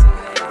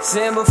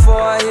 Sin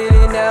before I hit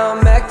it, now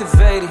I'm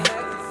activated.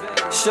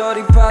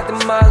 Shorty popped the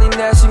molly,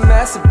 now she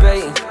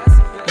masturbating.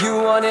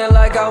 You want it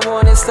like I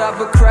want it, stop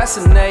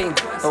procrastinating.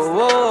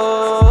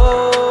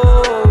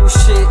 Oh,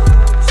 shit.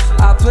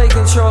 I play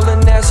controller,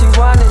 now she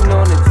whining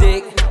on the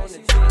dick.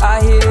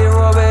 I hit it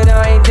raw, but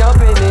I ain't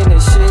dumping in the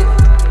shit.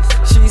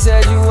 She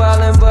said you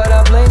wildin', but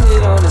I blamed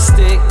it on the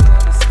stick.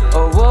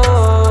 Oh,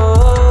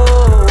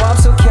 whoa, I'm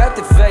so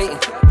captivating.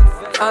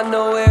 I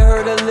know it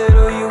hurt a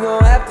little, you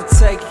gon' have to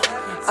take it.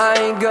 I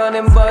ain't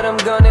gunning, but I'm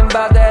gunning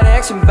about that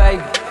action,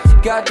 baby.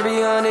 Got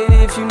 300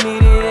 if you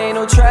need it, ain't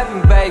no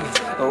trapping, baby.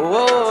 Oh,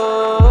 whoa,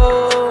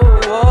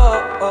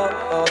 oh, oh,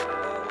 oh.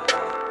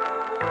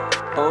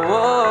 Oh,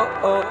 whoa,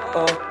 oh,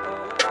 oh.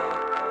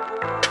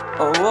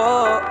 Oh,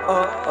 whoa,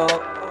 oh,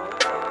 oh.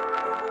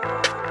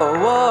 Oh,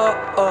 whoa,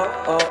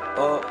 oh, oh,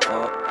 oh,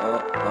 oh,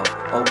 oh,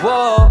 oh,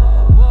 whoa.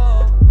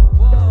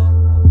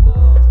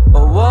 Oh, whoa. Oh,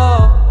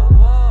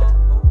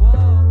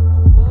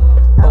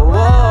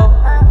 whoa.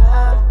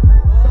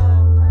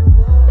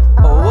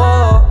 Oh,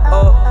 whoa, oh,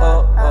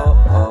 oh,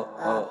 oh, oh,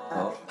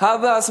 oh. How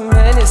about some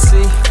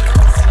Hennessy?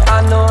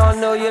 I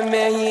know your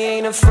man, he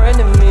ain't a friend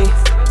of me.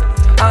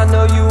 I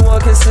know you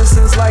want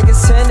consistency like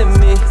it's 10 to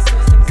me.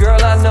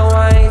 Girl, I know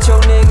I ain't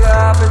your nigga,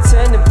 I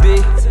pretend to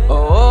be.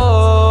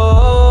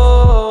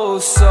 Oh,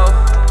 so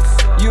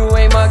you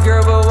ain't my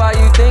girl, but why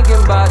you thinking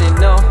about it?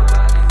 No.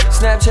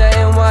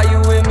 Snapchatting while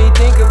you with me,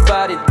 think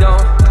about it,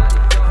 don't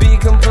be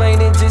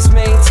complaining, just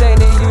maintain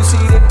it. You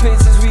see the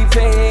pictures we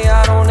painted,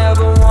 I don't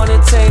ever wanna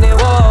taint it.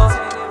 Whoa.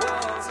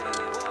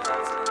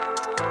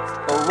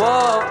 Oh,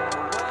 whoa.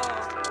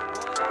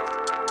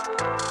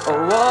 Oh,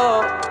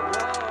 whoa.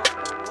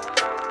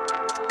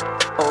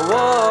 Oh,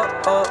 whoa,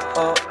 oh,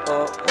 oh, oh,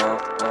 oh,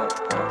 oh,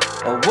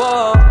 oh,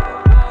 whoa.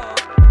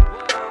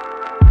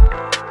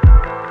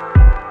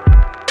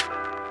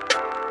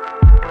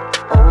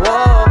 Oh,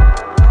 whoa.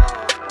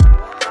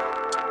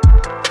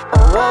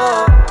 Oh,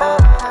 whoa, oh.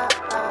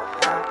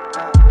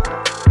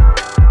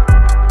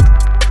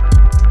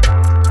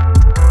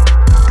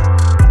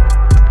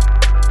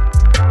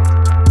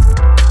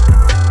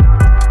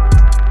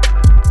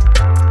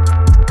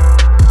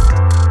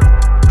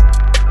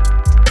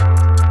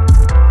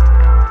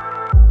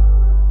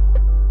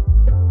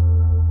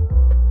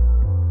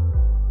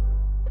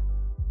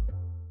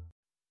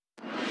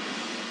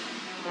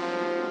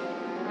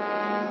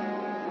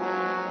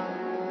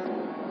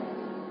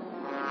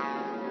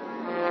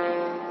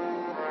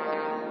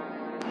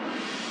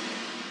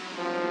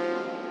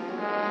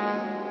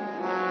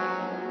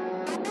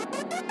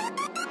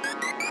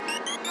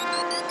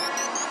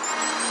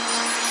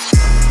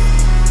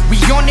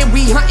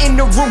 We hunting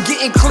the room,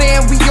 getting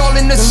clear, and we all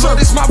in the shirt.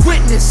 It's my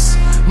witness.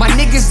 My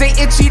niggas, they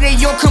itchy, they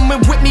all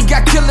coming with me.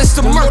 Got killers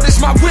to murder.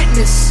 It's my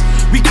witness.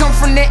 We come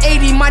from the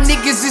 80, my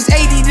niggas is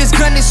 80. This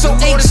gun is so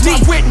HD.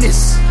 My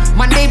witness.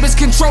 My neighbors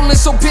controlling,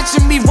 so picture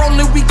me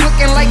rolling. We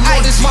cooking like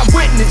ice. It's my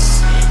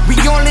witness. We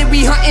all in,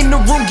 we hunting the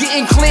room,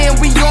 getting clear, and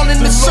we all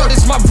in the shirt.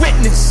 It's my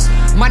witness.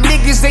 My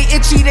niggas, they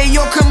itchy, they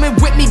all coming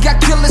with me.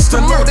 Got killers to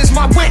murder. It's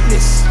my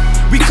witness.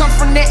 We come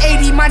from the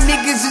 80, my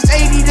niggas is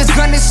 80. This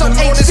gun is so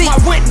HD. It's my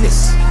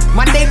witness.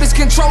 My neighbors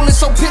controlling,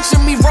 so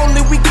picture me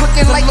rolling, we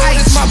cooking like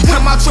ice.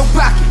 Come out your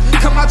pocket,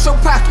 come out your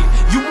pocket.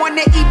 You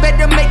wanna eat,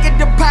 better make a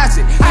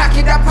deposit. How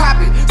can I pop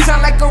it?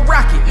 Sound like a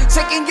rocket.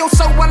 Taking your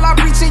soul while I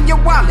reach in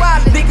your wallet.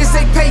 Niggas,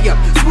 they pay up,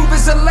 smooth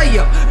as a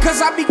layup. Cause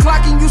I be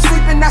clocking you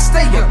sleeping, I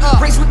stay up.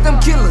 Race with them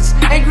killers,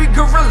 angry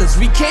gorillas.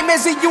 We came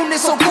as a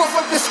unit, so cough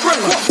up the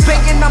skrilla.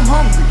 Begging, I'm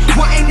hungry,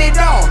 wanting it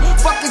all.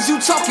 Fuck is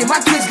you talking, my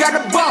kids got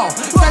a ball.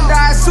 Thunder,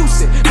 I Zeus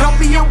it, don't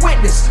be a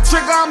witness.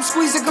 Trigger, I'm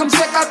squeezing, come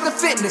check out the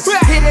fitness.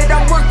 Hit it,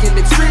 I'm working,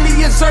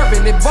 extremely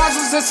observant. If bars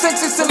was a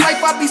sentence in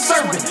life, I be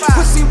serving.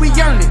 Pussy, we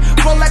earning,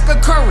 flow like a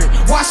current.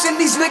 Washing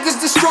these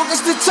niggas, the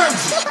strongest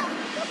detergent.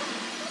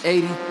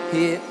 80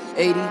 hit,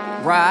 80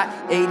 ride,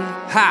 80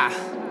 high.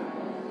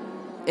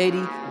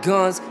 80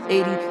 guns,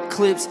 80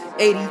 clips,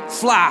 80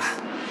 fly.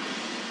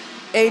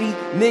 80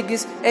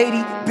 niggas,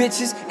 80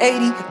 bitches,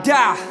 80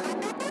 die.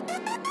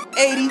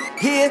 80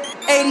 here,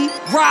 80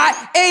 ride,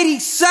 80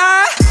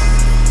 side.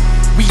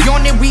 We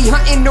on it, we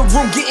hunting the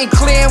room, getting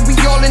clear, and we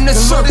all in the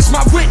shirt. It's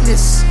my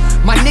witness.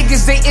 My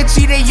niggas, they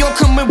itchy, they all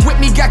coming with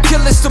me. Got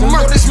killers to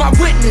murder. It's my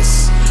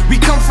witness. We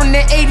come from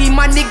the 80,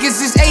 my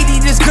niggas is 80.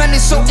 This gun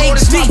is so HD.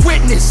 It's my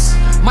witness.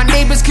 My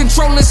neighbors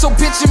controlling, so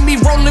picture me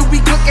rolling, we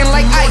cooking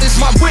like ice.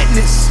 It's my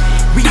witness.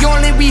 We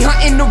on it, we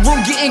hunting the room,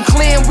 getting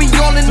clear, and we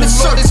all in the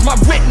shirt. It's my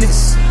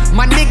witness.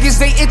 My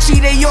niggas, they itchy,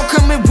 they all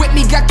coming with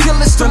me. Got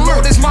killers to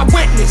murder. It's my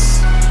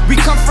witness. We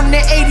come from the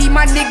 80,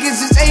 my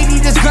niggas is 80.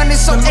 This gun is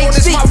so HD.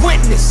 It's my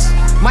witness.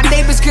 My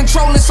neighbors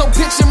controlling, so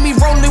picture me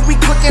rolling, we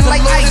cooking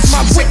like ice.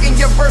 My wit in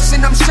your verse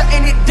and I'm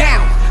shutting it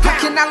down. How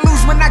can I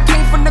lose when I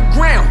came from the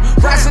ground?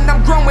 Rising,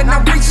 I'm growing,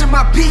 I'm reaching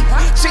my peak.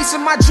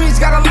 Chasing my dreams,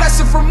 got a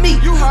lesson from me.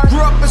 Grew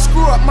up a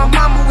screw up, my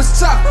mama was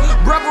tough.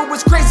 Brother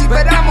was crazy,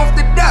 but I'm off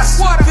the dust.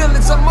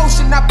 Feelings,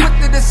 emotion, I put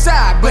to the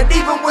side. But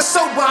even with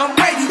sober, I'm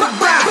ready to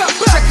ride.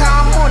 Check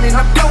how I'm on it,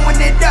 I'm blowing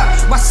it up.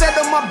 My set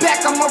on my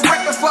back, I'm a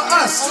record for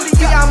us.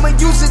 Yeah, I'ma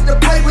use it to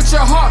play with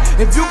your heart.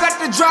 If you got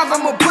the drive,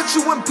 I'ma put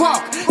you in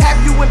park. Have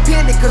you in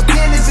panic, cause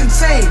pain is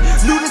insane.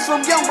 Knew this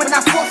from young when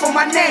I fought for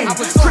my name.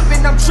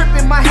 Tripping, I'm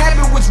tripping, my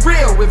habit was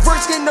real. With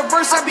verse in the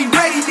verse, I be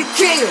ready to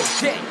kill.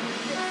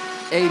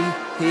 80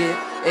 hit,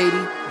 80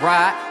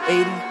 ride,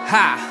 80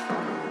 high.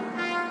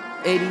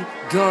 80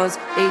 guns,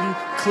 80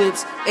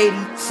 clips, 80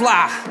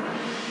 fly.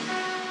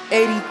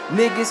 80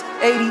 niggas,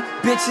 80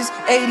 bitches,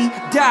 80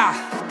 die.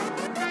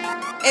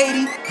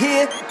 80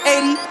 here,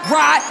 80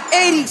 ride,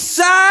 80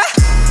 side.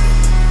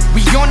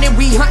 We on it,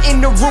 we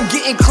hunting the room,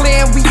 getting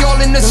clear, and we all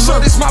in the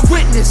Lord is my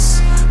witness.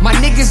 My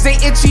niggas, they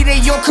itchy,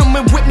 they all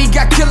coming with me,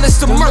 got killers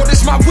to murder. Lord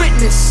is my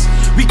witness.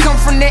 We come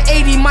from the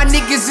 80, my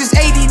niggas is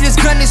 80, this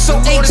gun is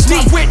so HD. Lord is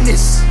my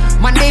witness.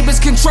 My neighbors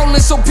controlling,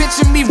 so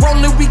picture me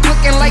rolling, we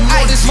cooking like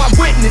ice. Lord is my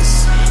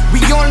witness.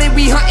 We on it,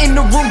 we hunting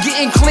the room,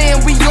 getting clear,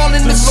 and we all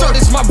in the Lord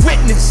is my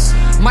witness.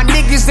 My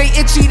niggas, they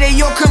itchy, they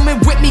all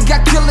coming with me,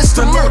 got killers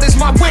to murder. Lord is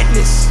my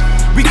witness.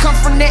 We come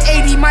from the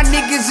 80, my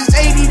niggas is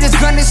 80, this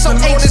gun is so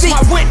HD. Lord is my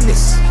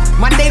witness.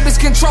 My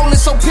neighbors controlling,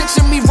 so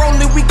picture me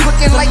rolling, we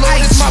cooking like ice.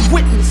 Lord is my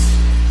witness.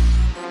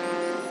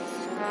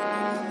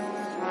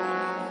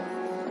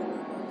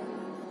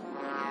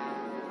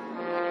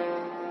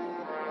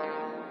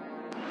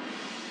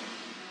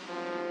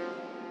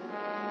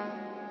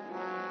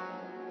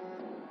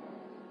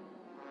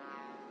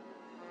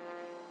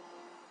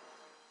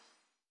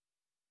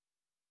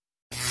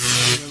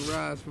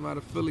 From out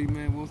of Philly,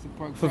 man, Wilson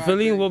Park. From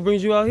Philly, what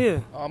brings you out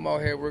here? I'm out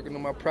here working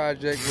on my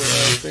project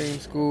with Fame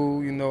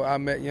School. You know, I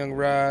met Young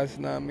Rise,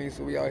 you know what I mean?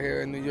 So we out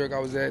here in New York. I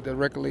was at the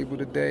record label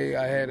today.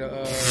 I had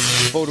a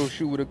photo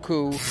shoot with a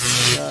coup, you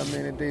know what I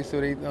mean? Today,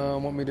 so they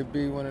want me to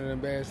be one of the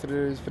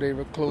ambassadors for their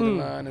clothing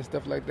line and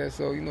stuff like that.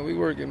 So, you know, we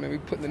working, man. We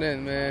putting it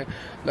in, man.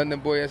 London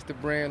Boy, that's the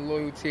brand.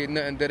 Loyalty,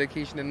 nothing,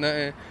 dedication to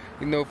nothing.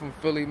 You know, from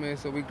Philly, man,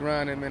 so we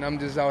grinding, man. I'm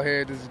just out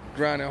here just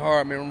grinding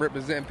hard, man. I'm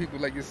representing people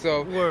like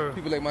yourself,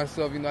 people like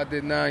myself. You know, I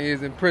did 9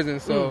 years in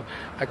prison, so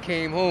I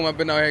came home. I've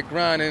been out here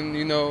grinding,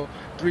 you know,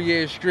 3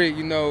 years straight,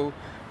 you know,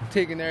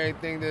 taking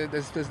everything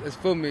that's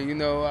for me. You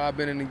know, I've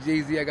been in the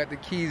Jay-Z, I got the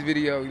Keys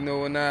video, you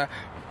know, and I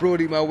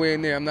brody my way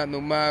in there. I'm not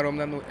no model, I'm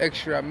not no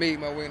extra. I made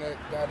my way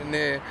got in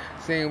there,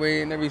 same way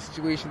in every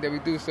situation that we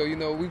do. So, you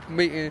know, we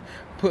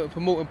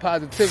promoting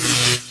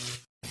positivity.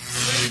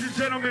 Ladies and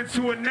gentlemen,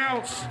 to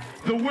announce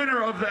the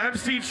winner of the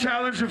MC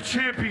Challenge of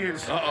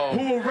Champions,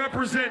 who will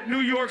represent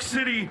New York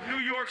City. New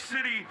York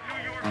City.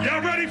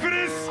 Y'all ready for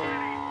this?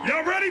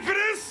 Y'all ready for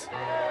this?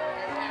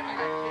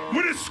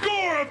 With a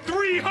score of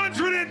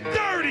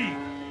 330,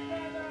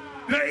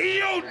 the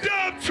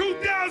EOW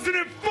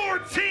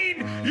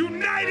 2014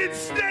 United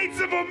States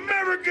of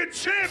America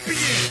champion,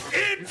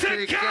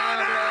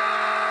 Intikana!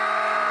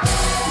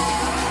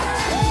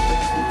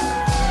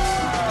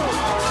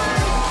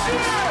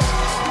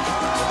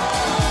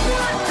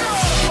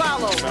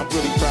 I'm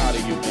really proud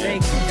of you,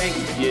 man. Thank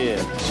you.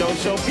 Yeah.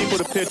 Show people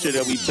the picture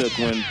that we took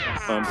years ago.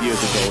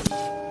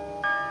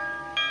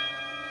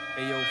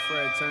 Hey, yo,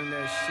 Fred, turn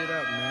that shit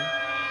up, man.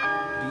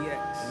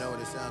 BX. You know what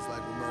it sounds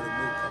like when Murder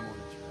Mook come on the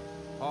track.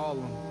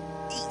 Harlem.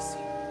 Easy.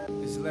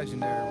 It's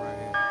legendary right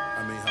here. I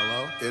mean,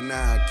 hello? Can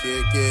I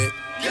kick it?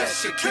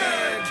 Yes, you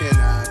can. Can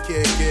I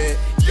kick it?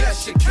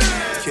 Yes, you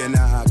can. Can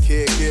I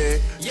kick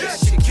it?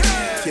 Yes, you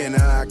can. Can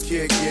I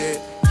kick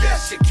it?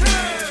 Yes, you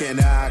can. Can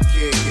I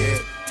kick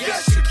it?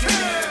 Yes, you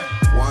can.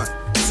 1,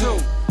 2,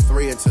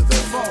 3 into the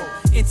 4.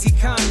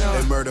 Intikana.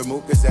 And Murder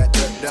Mook is at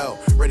the door,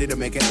 ready to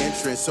make an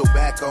entrance, so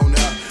back on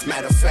up.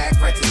 Matter of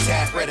fact, right to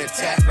tap, right to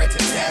tap, right to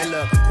tap. And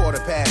look, quarter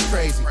past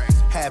crazy,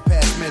 half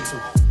past mental.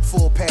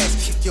 Full pass,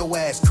 kick your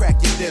ass,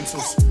 crack your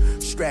dentals.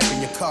 Strap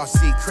in your car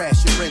seat,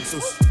 crash your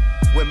rentals.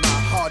 When my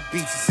heart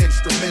beats,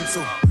 it's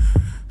instrumental.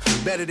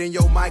 Better than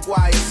your mic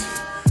wires.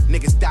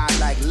 Niggas die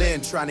like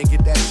Lynn, trying to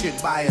get that shit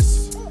by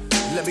us.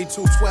 Let me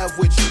 212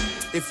 with you.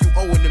 If you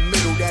owe in the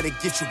middle, that'll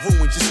get you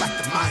ruined just like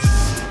the mice.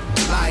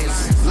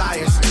 Liars,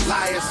 liars,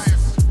 liars.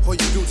 All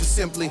you do is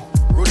simply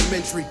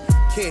rudimentary.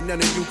 Can't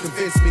none of you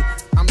convince me.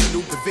 I'm the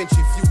new Da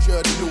Vinci, future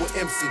of the newer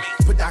MC.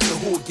 Put Dr.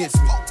 Who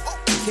against me.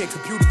 You can't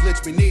computer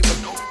glitch me neither.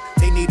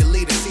 They need a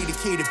leader, see the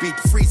key to beat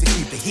the freezer,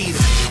 keep the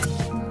heater.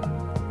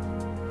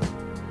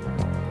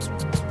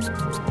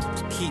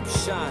 Keep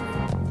shining.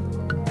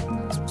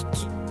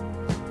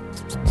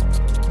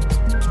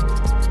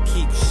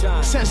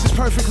 Senses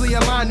perfectly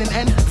aligning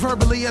and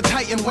verbally a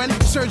titan when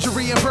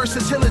surgery and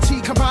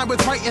versatility combined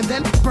with writing.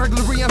 Then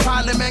burglary and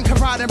violent men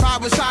colliding by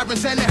with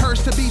sirens, and it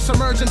hurts to be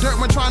submerged in dirt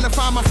when trying to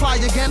find my fly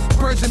again.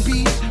 Birds and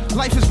bees,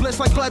 life is bliss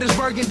like blood is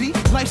burgundy.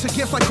 Life's a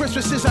gift like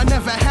Christmases I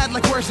never had,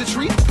 like where's the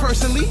tree?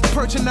 Personally,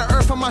 perching the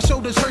earth on my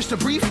shoulders hurts to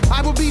breathe.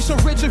 I would be so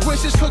rich if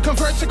wishes could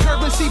convert to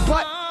currency,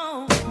 but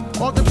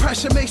All the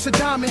pressure makes a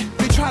diamond.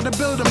 They try to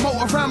build a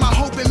moat around my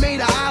hope and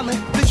made an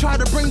island. They try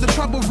to bring the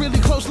trouble really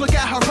close, look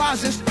at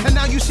horizons. And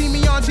now you see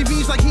me on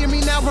TVs like hear me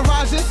now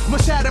Verizon.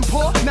 Was sad and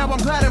poor, now I'm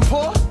glad and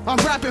poor. I'm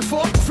rapping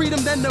for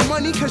freedom than the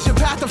money, cause your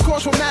path of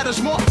course what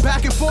matters more.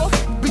 Back and forth,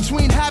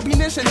 between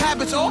happiness and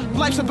habits, all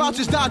life's about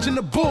just dodging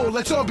the bull.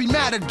 Let's all be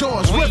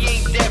matadors. We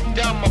ain't deaf,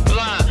 dumb, or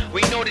blind.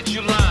 We know that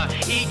you lying.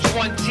 Each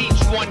one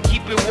teach one,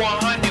 keep it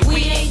 100.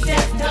 We ain't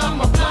deaf, dumb,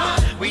 or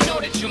blind. We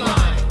know that you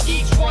lying.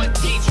 Each one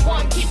teach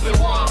one, keep it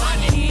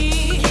 100.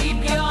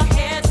 Keep your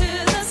head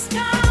to the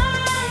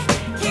sky.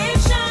 Keep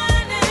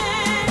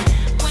shining.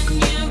 When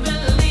you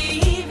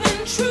believe in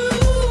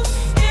truth,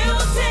 it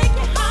will take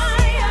you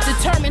higher.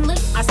 Determinedly,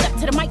 I step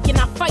to the mic and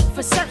I fight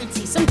for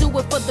certainty. Some do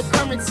it for the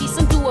currency,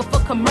 some do it for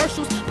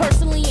commercials.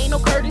 Personally, ain't no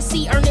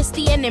courtesy,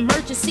 earnesty, and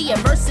emergency.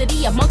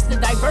 Adversity amongst the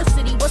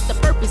diversity, what's the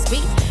purpose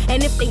be?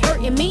 And if they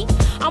hurting me,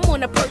 I'm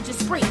on a purchase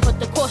spree. Put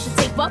the caution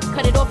tape up,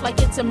 cut it off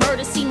like it's a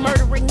murder scene.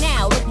 Murdering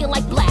now, looking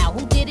like Blau,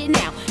 who did it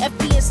now?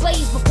 FB and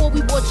slaves, before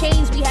we wore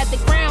chains, we had the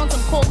crowns.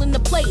 I'm calling the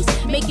plays,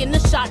 making the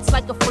shots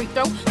like a free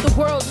throw. The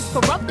world is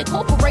corrupted,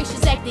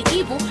 corporations acting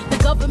evil. The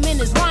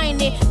government is lying,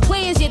 their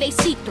plans, yeah, they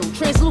see through.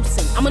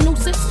 Translucent, I'm a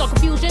nuisance, start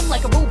confusion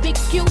like a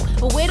Rubik's Cube.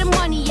 But where the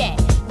money at?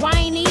 Why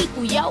ain't it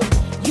equal, yo?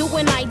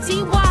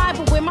 U-N-I-T-Y,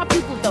 but where my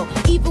people though?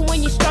 Even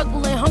when you're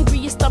struggling, hungry,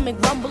 your stomach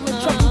rumbling.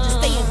 Trouble just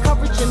stay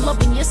encouraged and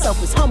loving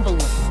yourself is humbling.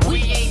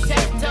 We ain't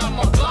deaf, dumb,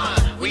 or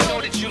blind. We know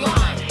that you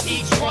lying.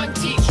 Each one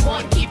teach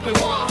one, keep it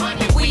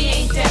 100. We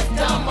ain't deaf,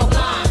 dumb, or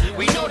blind.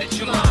 We know that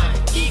you lying.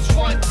 Each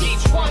one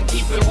teach one,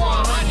 keep it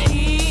 100.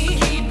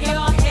 Keep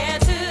your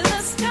head to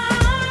the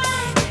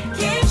sky.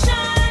 Keep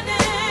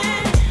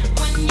shining.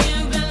 When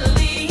you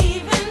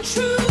believe in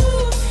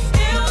truth,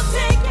 it will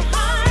take you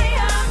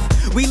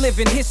higher. We live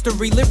in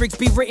history, lyrics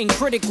be written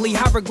critically.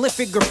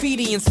 Hieroglyphic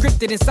graffiti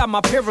inscripted inside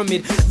my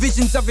pyramid.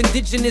 Visions of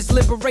indigenous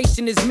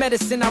liberation is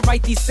medicine. I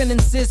write these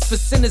sentences for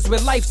sinners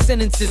with life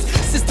sentences.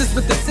 Sisters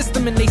with the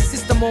system and they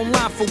system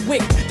online for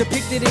wick.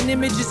 Depicted in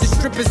images of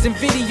strippers and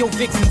video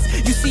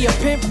vixens. You see a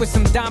pimp with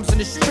some dimes in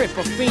the strip.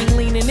 A fiend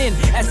leaning in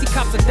as he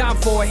cops a dime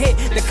for a hit.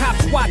 The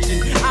cops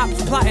watching,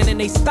 ops plotting and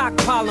they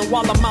stockpiling.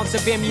 While amounts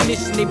of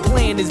ammunition they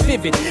plan is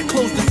vivid.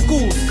 Close the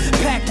schools,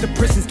 pack the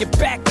prisons, get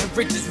back to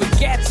riches with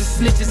gats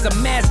and snitches. A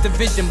mass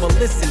division, but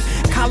listen,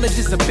 college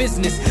is a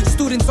business.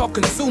 Students are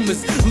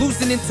consumers,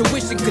 losing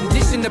intuition,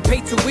 conditioned to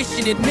pay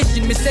tuition,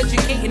 admission,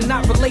 miseducating,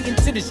 not relating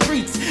to the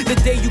streets. The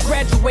day you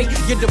graduate,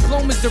 your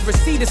diploma's the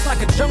receipt. It's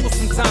like a jungle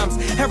sometimes.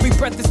 Every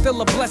breath is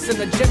still a blessing,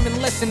 a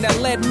genuine lesson that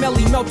led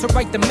Melly Mel to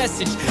write the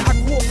message. I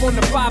grew up on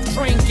the 5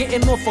 train,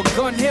 getting off of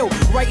Gun Hill,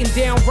 writing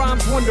down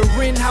rhymes,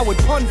 wondering how it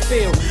pun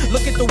feel.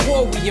 Look at the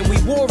war we in,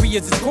 we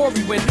warriors. It's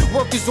gory when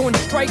workers on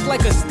strike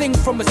like a sting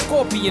from a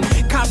scorpion.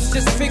 Cops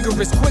just figure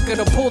it's quicker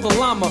to pull the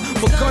llama,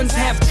 but guns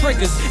have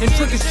triggers and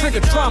triggers trigger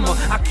trauma.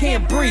 I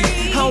can't breathe,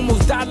 I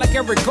almost died like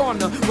Eric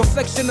Garner.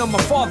 Reflection of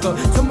my father,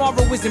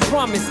 tomorrow isn't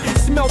promised.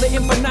 Smell the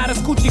empanadas,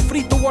 cuchi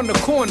frito on the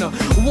corner.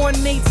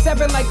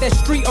 187 like that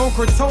street on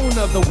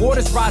Crotona. The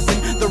water's rising,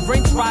 the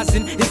rent's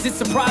rising. Is it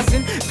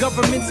surprising?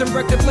 Governments and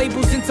record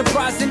labels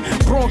enterprising.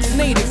 Bronx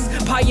natives,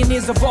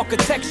 pioneers of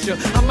architecture.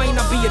 I might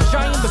not be a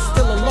giant, but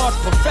still a large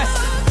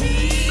professor.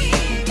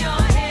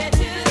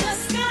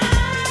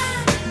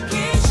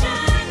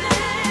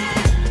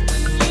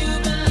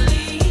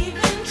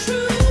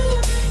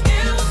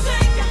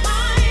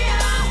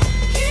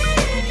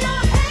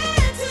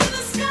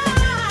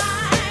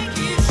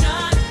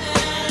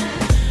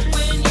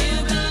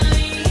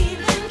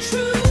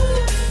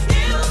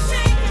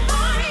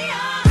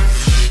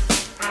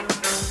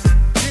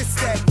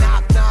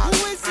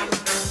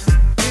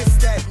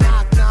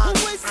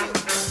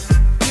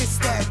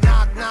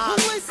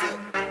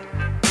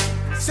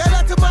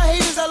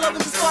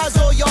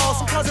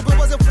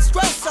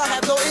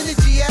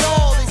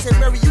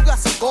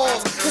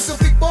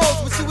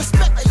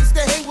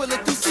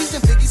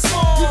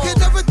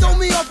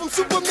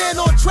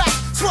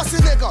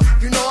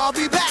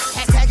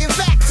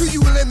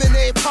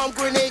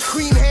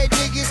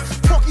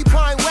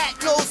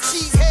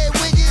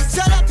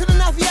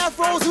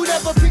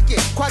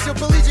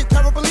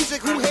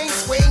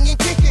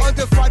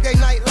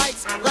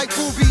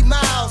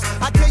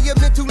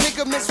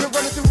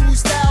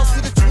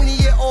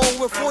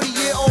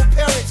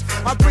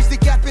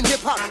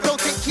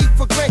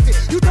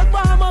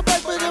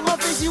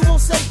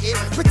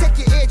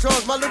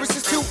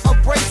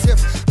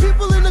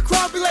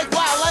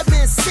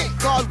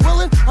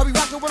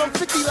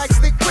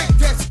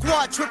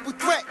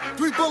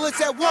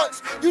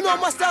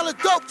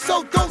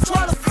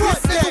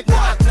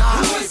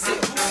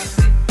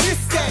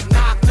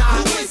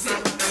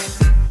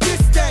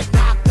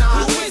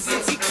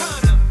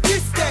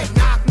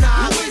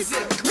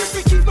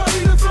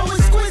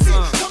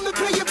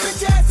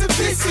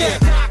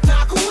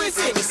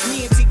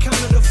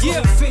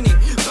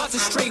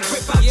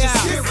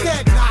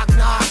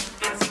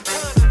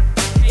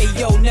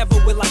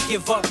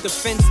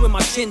 Defense with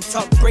my chin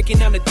tucked, breaking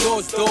down the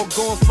doors, dog,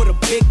 going for the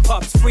big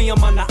pups. Free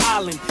 'em on the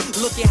island.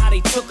 Look at how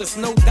they took us.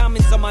 No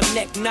diamonds on my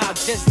neck, nah,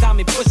 just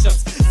diamond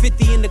push-ups.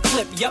 50 in the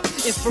clip, yup,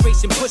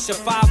 inspiration pusher.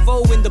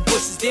 5-0 in the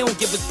bushes, they don't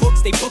give us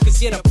books, they book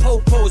us. Yeah, the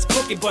po-po is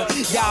crooked, but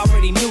y'all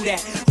already knew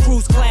that.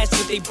 Crews clash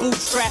with they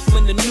bootstrap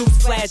when the news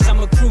flash.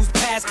 I'ma cruise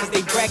past cause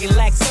they bragging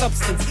lack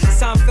substance.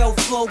 Seinfeld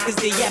flow cause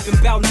they yapping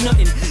about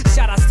nothing.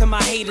 Shoutouts to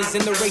my haters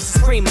and the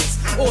racist framers.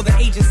 All the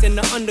agents and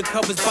the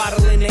undercovers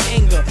bottling their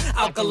anger.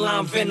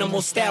 Alkaline venom,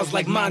 styles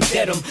like mine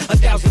dead 'em.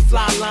 1,000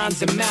 fly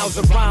lines and miles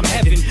of rhyme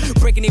heaven.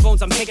 Breaking their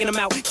bones, I'm taking them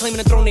out. Claiming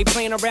the throne, they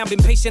playing around. Been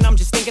patient, I'm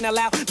just thinking out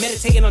loud.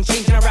 Meditating on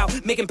changing our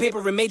route. Making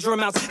paper in major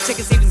amounts.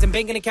 Checking savings and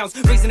banking accounts.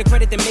 Raising the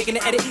credit, then making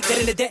the edit. Dead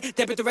in the debt,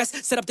 debit the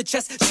rest. Set up the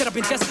chest, shut up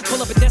and just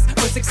pull up a desk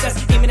for success.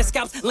 Aiming at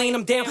scalps, laying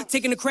them down.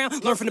 Taking the crown,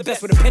 learn from the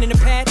best with a pen and a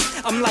pad.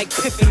 I'm like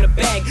Piff in the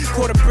bag.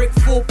 Quarter brick,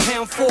 full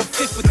pound,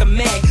 4/5 with the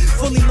mag.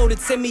 Fully loaded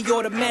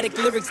semi-automatic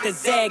lyrics that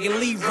zag and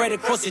leave right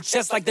across your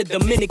chest like the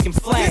Dominican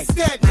flag. This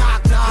that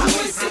knock knock. Who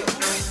is it?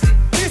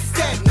 This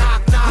that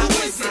knock knock.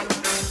 Who is it?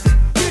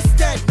 This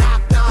that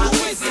knock knock.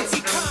 Who is it?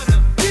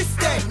 This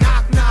that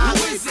knock knock.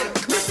 Who is it?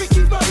 Mr.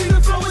 Keep Bobby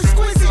the flow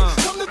exquisite.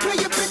 Come to play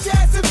your bitch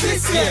ass and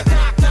visit.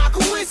 Knock knock.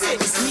 Who is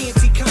it? It's me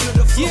and T-Connor,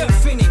 the flow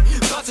infinite.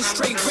 About to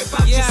straight rip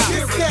out your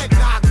spirit. This that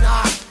knock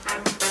knock.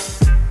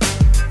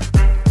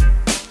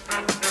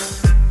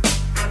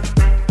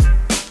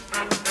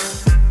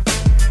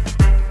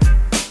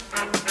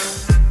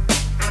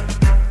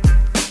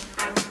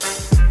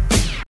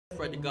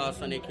 Fred the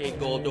Godson, aka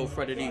Goldo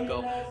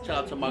Frederico. Shout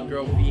out to my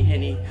girl V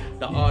Henny,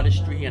 the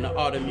artistry and the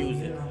art of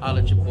music. Holla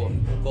at your boy,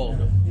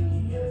 Goldo.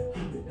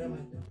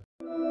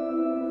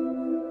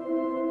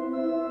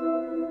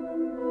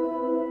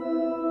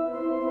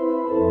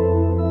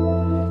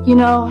 You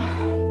know,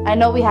 I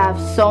know we have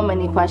so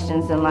many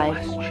questions in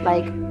life.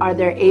 Like, are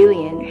there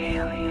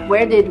aliens?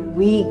 Where did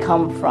we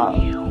come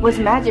from? Was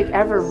magic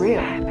ever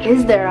real?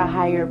 Is there a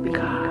higher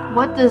being?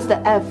 What does the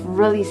F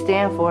really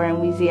stand for in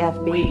Weezy F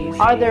Babies?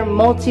 Are there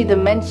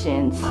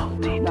multi-dimensions?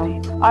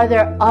 No. Are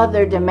there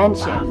other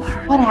dimensions?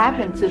 What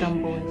happened to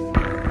them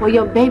boys? Will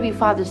your baby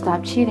father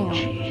stop cheating on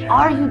you?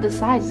 Are you the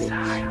side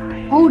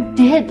bitch? Who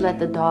did let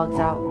the dogs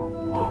out?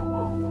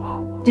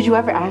 Did you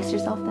ever ask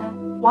yourself that?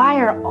 Why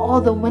are all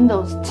the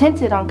windows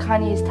tinted on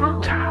Kanye's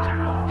tower?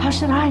 How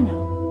should I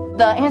know?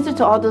 The answer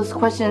to all those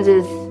questions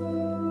is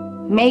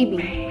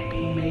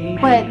maybe.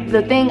 But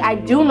the thing I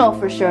do know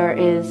for sure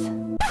is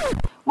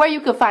where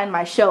you can find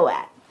my show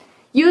at.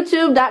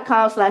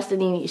 YouTube.com/The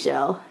Nene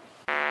Show.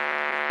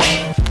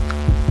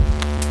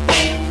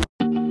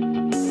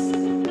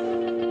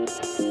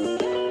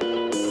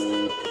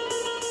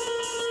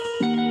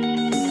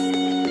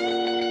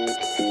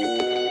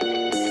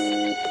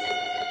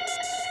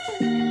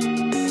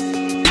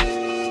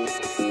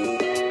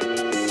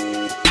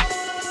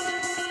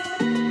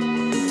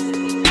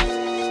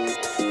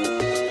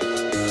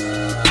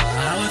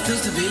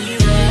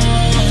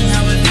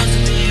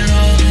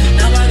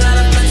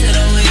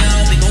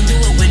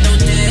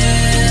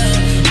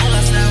 All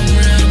I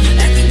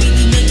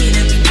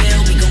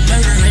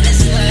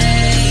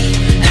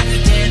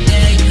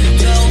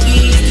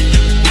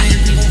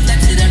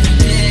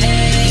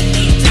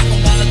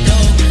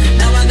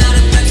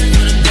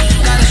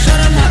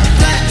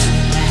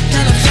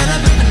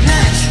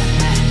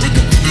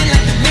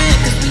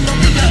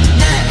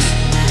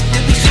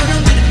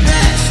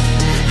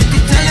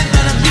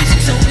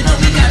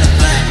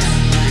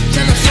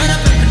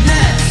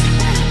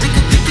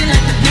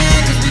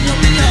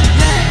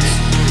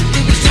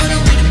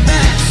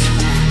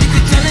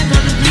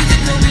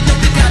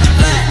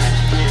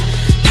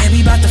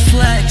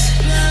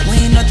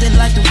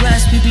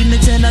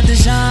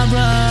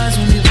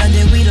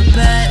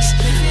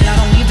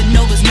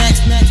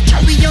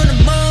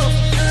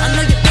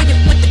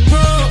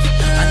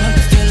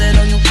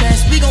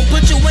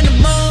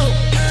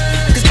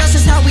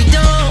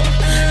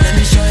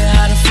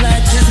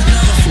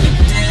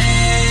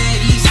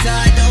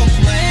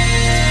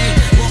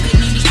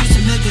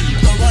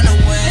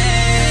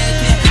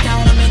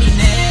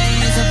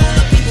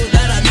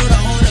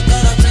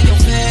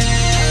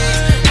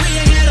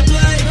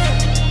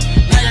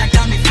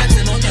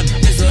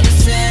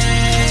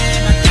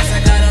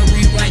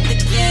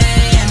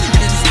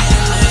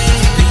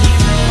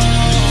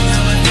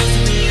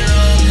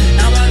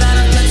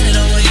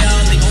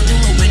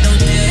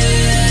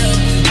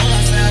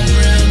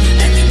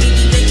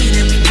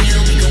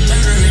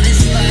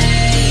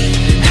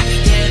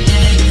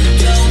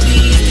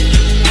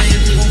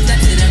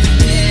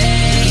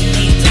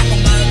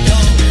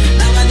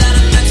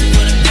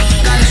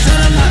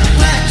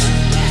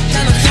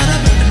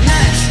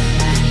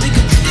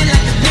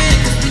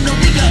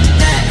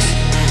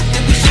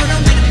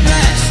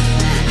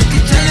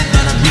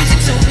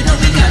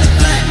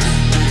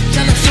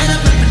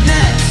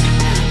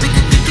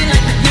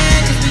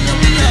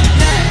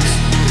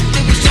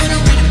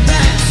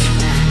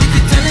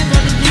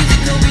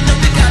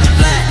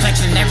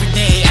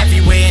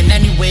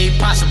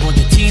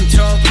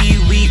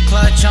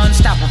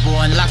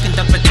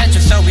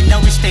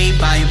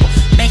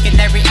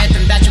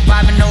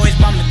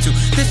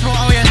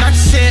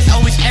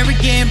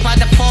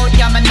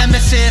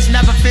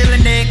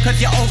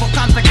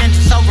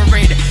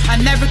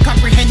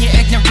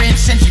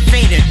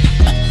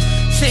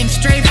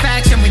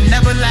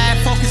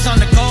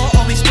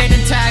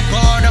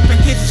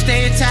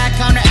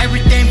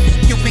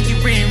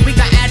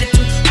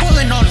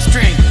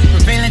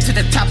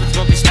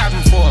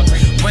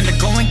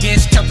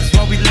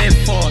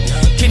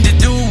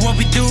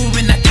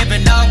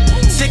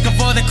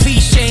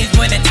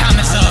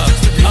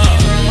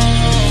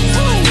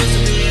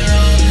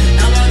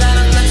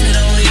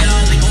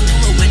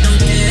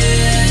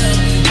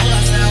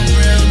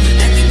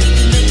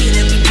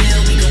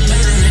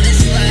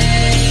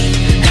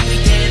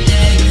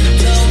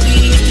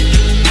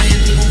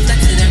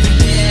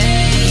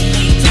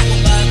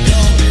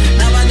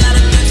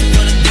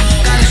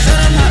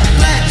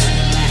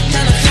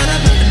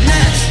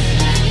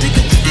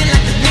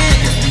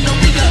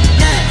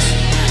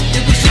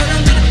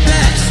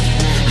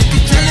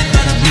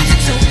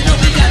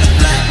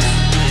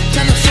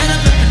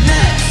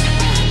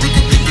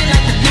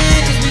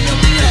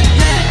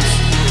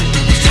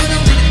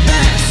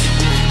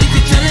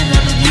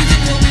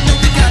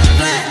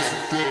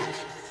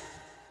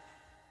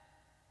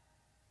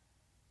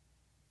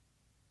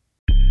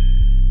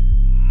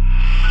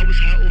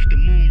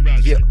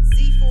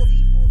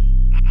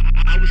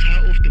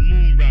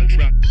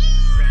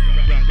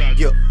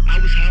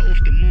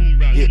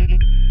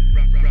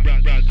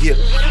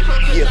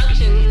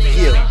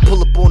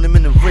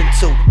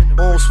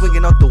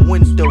hanging out the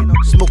window.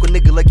 Smoke a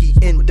nigga like he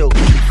endo.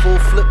 Full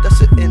flip,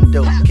 that's an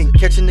endo. Can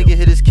catch a nigga,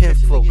 hit his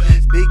kinfolk.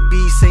 Big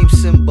B, same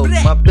symbol.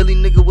 My Billy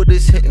nigga with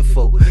his hitting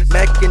folk.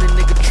 Mac in a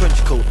nigga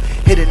trench coat.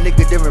 Hit a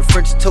nigga there in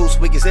French toast.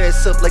 Wake his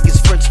ass up like it's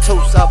French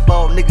toast. I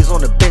ball niggas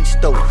on the bench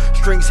though.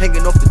 Strings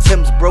hanging off the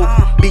Timbs, bro.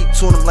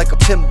 Beats on him like a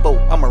Timbo.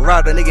 I'm a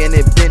rider nigga and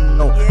it been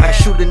no. I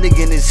shoot a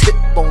nigga in his hip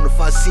bone if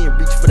I see him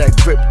reach for that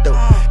grip though.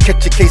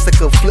 Catch a case like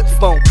a flip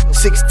phone.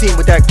 16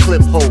 with that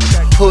clip hole.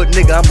 Hood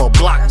nigga, I'm a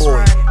block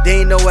boy.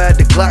 They ain't know I had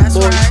the Glock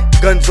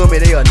boys. Guns on me,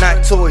 they are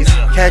not toys.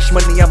 Cash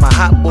money, I'm a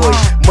hot boy.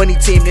 Money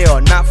team, they are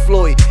not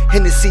Floyd.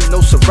 Hennessy, no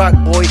Ciroc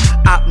boy.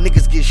 Op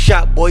niggas get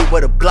shot, boy.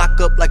 Wear the block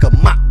up like a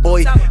mop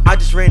boy. I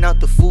just ran out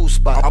the food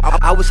spot.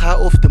 I was high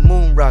off the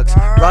moon rocks.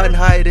 Riding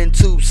higher than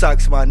tube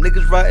socks. My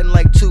niggas riding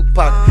like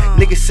Tupac.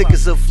 Niggas sick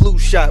as a flu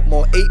shot.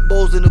 More 8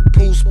 balls in the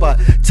pool spot.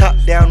 Top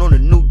down on a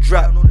new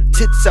drop.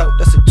 Tits out,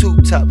 that's a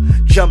tube top.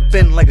 Jump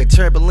in like a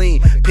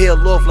trampoline. Peel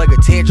off like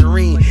a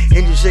tangerine.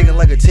 Engine shaking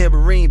like a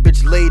tambourine.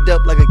 Bitch laid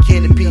up like a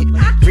canopy.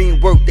 Green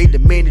work, they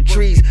demand the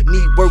trees.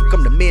 Need work,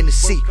 I'm the man to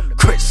see.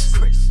 Chris.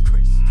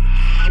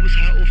 I was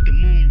high off the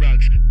moon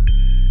rocks.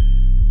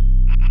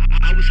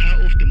 I was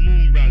high off the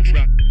moon rocks.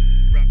 Rock.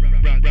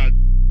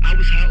 I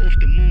was high off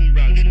the moon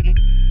rocks.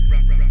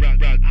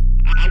 Rock.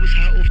 I was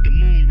high off the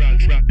moon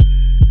rocks. Rock.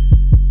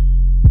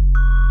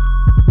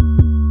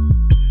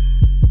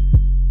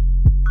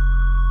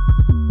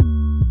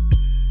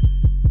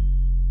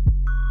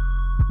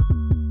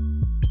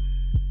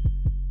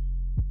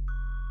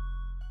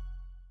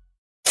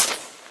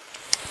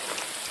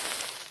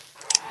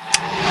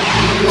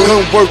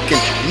 Gun working,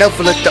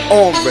 never let the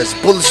arm rest.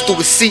 Bullets through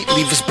his seat,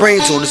 leave his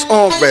brains on his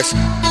armrest.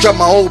 Drop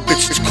my old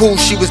bitch, it's cool,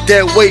 she was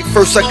dead weight.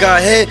 First I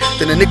got head,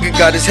 then the nigga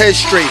got his head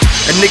straight.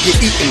 A nigga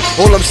eating,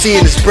 all I'm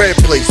seeing is bread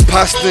plates,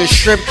 pasta and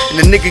shrimp, and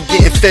the nigga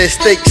getting fed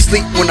steak.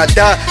 Sleep when I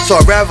die, so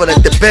I ravel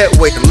at the bed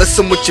weight. Unless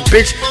I'm with your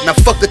bitch, and I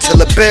fuck her till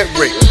the bed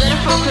rate.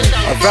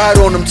 I ride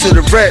on them to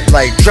the red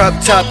light, drop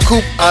top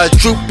coupe, I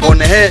droop on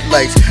the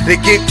headlights. They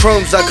get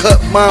crumbs, I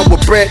cut mine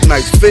with bread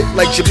knives. Fit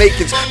like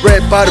Jamaicans,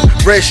 red bottom,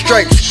 red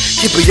stripes.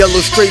 Keep a yellow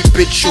straight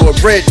bitch or a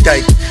red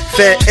dyke.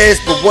 Fat ass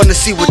but wanna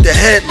see what the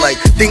head like.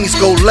 Things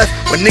go left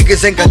when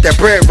niggas ain't got that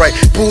bread right.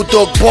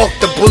 Bulldog bark,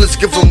 the bullets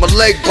give him a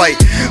leg bite.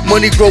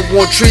 Money grow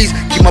on trees,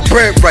 keep my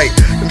bread right.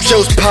 Them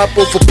shells pop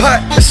off a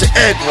pot, that's an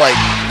egg white.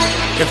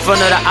 In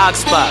front of the ox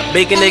spot,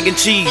 bacon, egg, and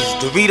cheese.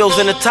 Doritos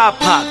in the top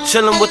pot,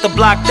 chillin' with the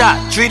block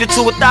dot. Treated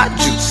to a thought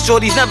juice,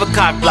 shorties never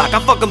cock block. I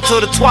fuck him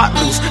till the twat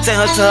loose,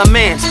 send her to her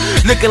mans.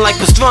 Looking like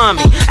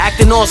pastrami,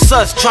 acting all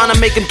sus, tryna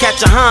make him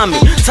catch a homie.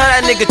 Tell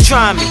that nigga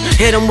try me,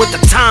 hit him with the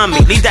Tommy.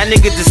 Leave that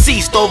nigga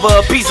deceased over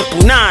a piece of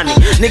punani.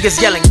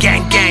 Niggas yelling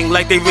gang gang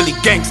like they really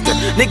gangster.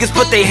 Niggas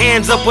put their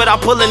hands up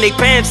without pulling their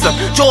pants up.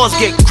 Jaws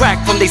get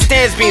cracked from they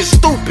stands being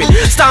stupid.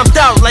 Stomped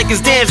out like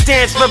it's Dance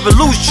Dance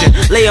Revolution.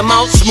 Lay him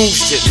out, smooth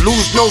shit,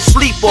 lose no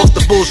sleep off the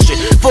bullshit.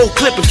 Full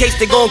clip in case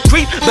they gon'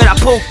 creep, but I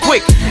pull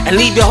quick and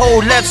leave your whole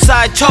left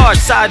side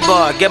charged.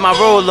 Sidebar, get my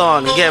roll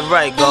on and get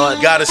right,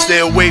 God. Gotta stay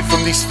away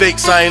from these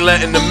fakes, I ain't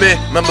letting them in.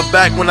 Remember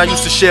back when I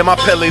used to share my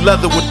Pele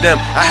leather with them.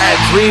 I had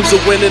dreams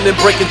of winning and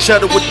breaking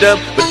cheddar with them,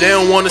 but they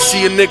don't wanna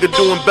see a nigga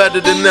doing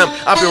better than them.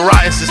 I've been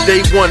riding since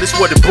day one, it's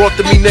what it brought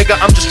to me, nigga.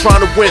 I'm just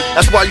trying to win,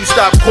 that's why you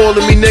stop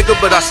calling me nigga,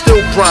 but I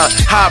still grind.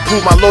 How I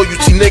prove my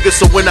loyalty, nigga,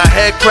 so when I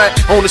head crack,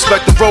 don't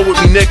expect to roll with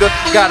me, nigga.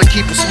 Gotta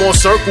keep a small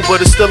circle,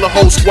 but it's still a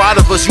whole squad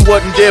of us. You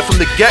wasn't there from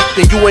the get,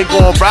 then you ain't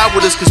gon' ride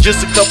with us, cause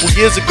just a couple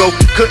years ago,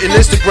 couldn't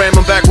Instagram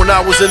them back when I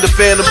was in the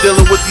fandom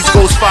dealing with these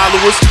ghost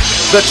followers.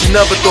 Bet you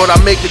never thought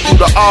I'd make it through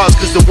the odds,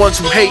 cause the ones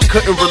who hate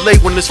couldn't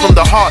relate when it's from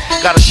the heart.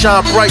 Gotta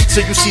shine bright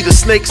till you see the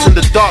snakes in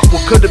the dark.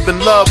 What could have been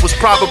love was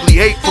probably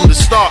hate from the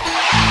start.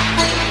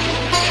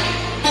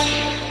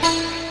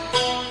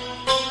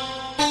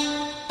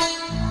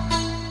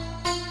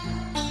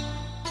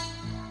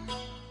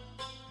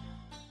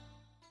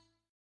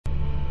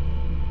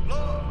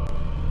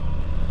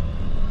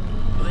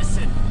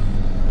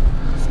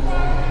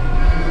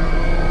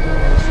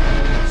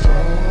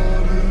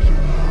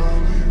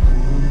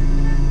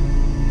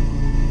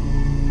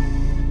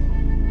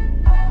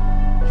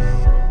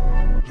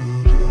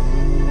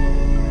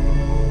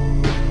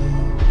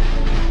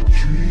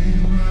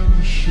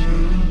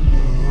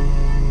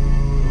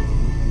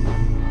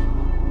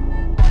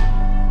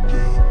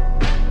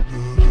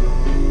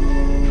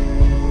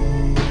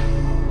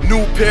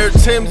 Pair of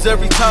Timbs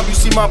every time you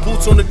see my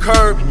boots on the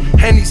curb.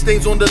 Henny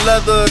stains on the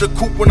leather of the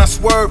coupe when I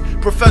swerve.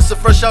 Professor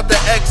fresh out the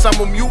X,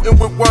 I'm a mutant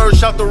with words.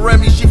 Shout to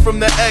Remy, she from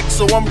the X,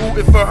 so I'm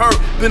rooting for her.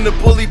 Been a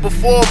bully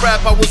before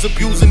rap, I was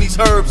abusing these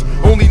herbs.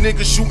 Only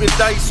niggas shooting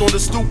dice on the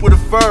stoop with a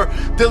fur.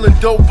 Dealing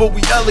dope, but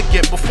we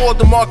elegant. Before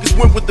the Marcus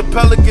went with the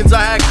Pelicans, I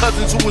had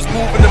cousins who was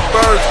moving them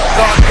birds.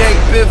 God gang,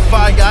 been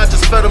fire, I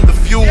just fed them the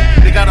fuel.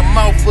 They got a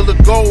mouth full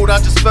of gold, I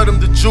just fed them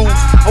the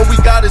juice. All we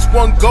got is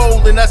one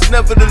goal, and that's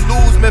never to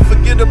lose. Man,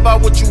 forget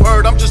about what you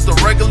heard, I'm just a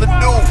regular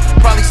dude.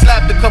 Probably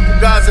slapped a couple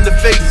guys in the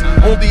face,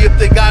 only if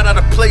they got out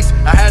of place.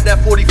 I had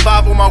that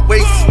 45 on my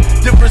waist.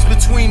 Difference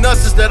between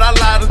us is that I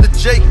lied to the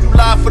Jake, you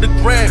lied for the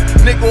gram.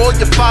 Nigga, all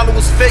your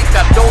followers fake,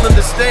 I don't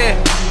understand.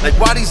 Like,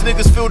 why these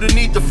niggas feel the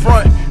need to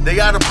front? They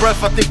out of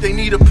breath, I think they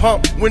need a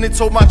pump. When it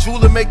told my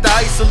jeweler make the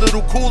ice a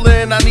little cooler,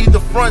 and I need the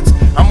fronts.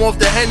 I'm off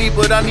the Henny,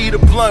 but I need a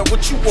blunt.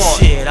 What you want?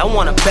 Shit, I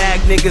wanna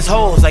bag niggas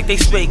hoes like they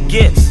straight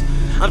gifts.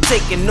 I'm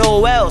taking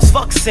no L's,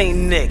 fuck Saint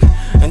Nick.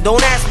 And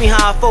don't ask me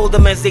how I fold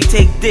them as they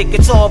take dick.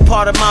 It's all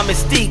part of my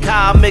mystique,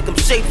 how I make them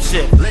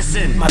shapeshift.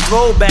 Listen, my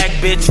throwback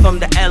bitch from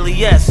the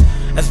LES.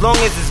 As long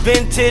as it's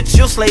vintage,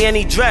 she'll slay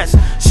any dress.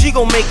 She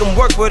gon' make them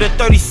work with her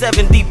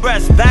 37 deep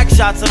breasts. Back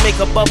shots will make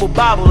her bubble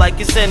bobble like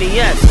it's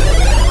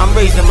NES. I'm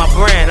raising my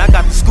brand, I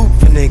got the scoop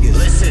for niggas.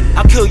 Listen,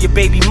 I'll kill your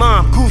baby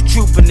mom, goof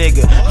trooper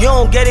nigga. You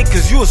don't get it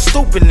cause you a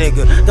stupid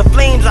nigga. The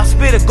flames I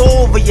spit will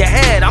go over your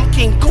head, I'm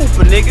King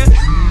Cooper nigga.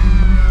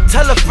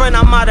 Tell a friend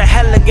I'm out of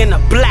hell again, a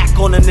black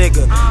on a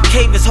nigga.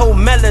 Cave his whole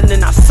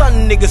melanin, I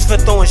sun niggas for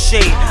throwing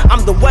shade.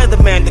 I'm the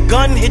weatherman, the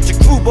gun hit your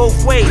crew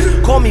both ways.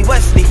 Call me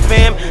Wesley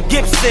fam,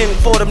 Gibson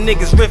for them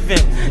niggas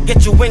riffing.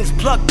 Get your wings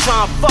plucked,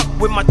 tryna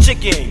fuck with my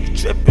chicken, you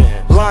trippin'.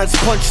 Lines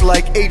punch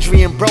like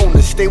Adrian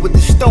Broner. Stay with the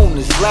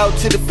stoners, loud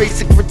to the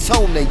face of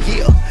Cortona,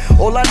 yeah.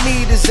 All I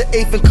need is an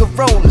eighth and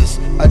Coronas.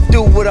 I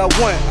do what I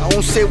want, I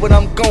won't say what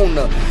I'm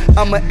gonna.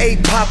 I'm an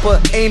 8 popper,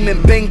 aim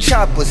and bang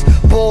choppers.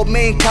 Ball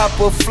main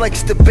copper,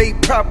 flex the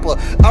bait proper.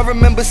 I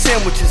remember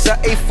sandwiches I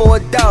ate for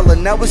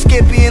 $1. Now it's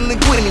scampi and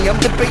linguine, I'm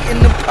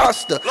debating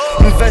imposter.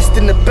 Invest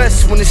in the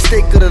best when it's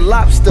steak or the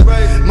lobster.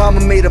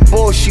 Mama made a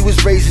ball, she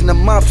was raising a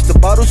mobster.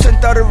 Bottle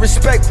sent out of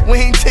respect, we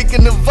ain't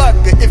taking the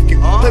vodka. If you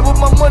play with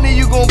my money,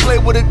 you gon' play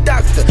with a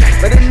doctor.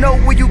 Better know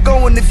where you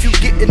going if you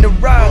get in the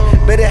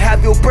ride. Better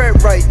have your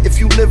bread right if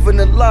you living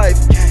a life.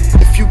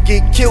 If you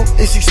get killed,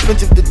 it's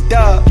expensive to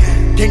die.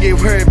 Can't get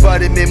worried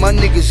about it, man, my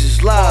niggas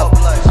is live.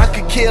 I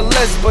could care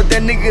less, but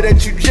that nigga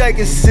that you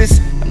jacking, sis,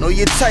 I know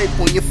your type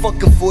when you're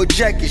fucking for a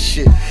jacket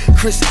shit.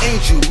 Chris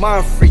Angel,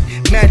 mind freak,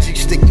 magic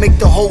stick, make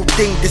the whole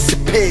thing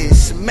disappear.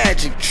 It's a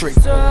magic trick.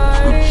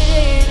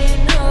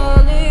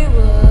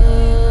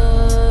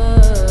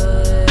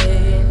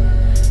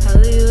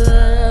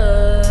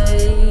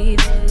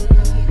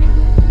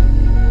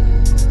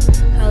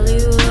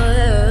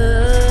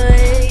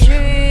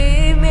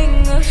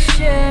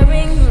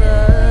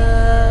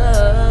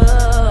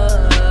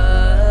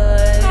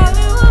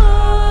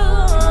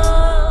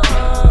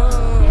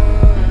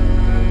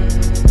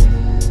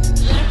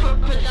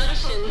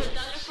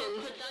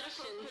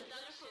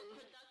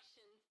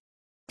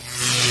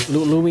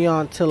 Louis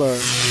Antilla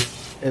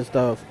is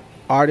the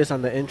artist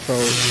on the intro,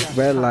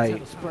 Red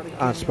Light,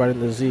 on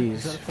Spreading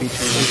Disease, featuring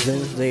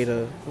Zen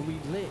Zeta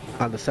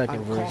on the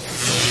second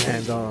verse.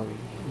 And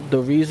the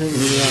reason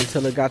Louis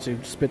Antilla got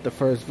to spit the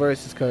first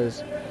verse is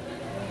because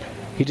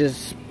he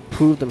just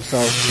proved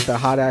himself with the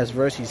hot ass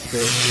verse he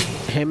spit.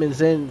 Him and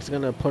Zen's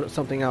gonna put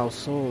something out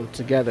soon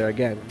together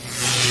again.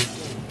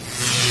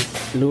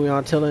 Louis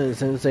Antilla and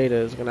Zen Zeta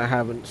is gonna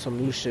have some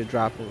new shit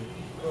dropping.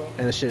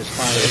 And the shit is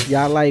fire. If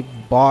y'all like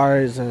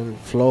bars and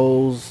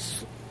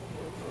flows,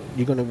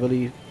 you're gonna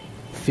really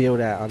feel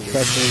that on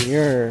Freshman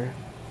Year.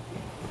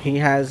 He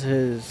has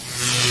his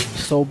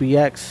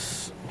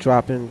SoBX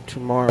dropping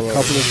tomorrow. A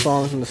couple of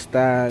songs in the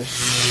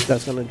stash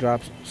that's gonna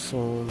drop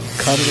soon.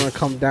 Cub's gonna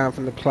come down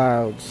from the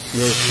clouds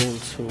real soon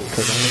too.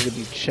 Cause that nigga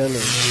be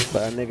chillin', but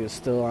that nigga's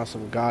still on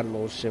some God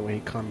mode shit when he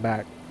come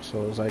back.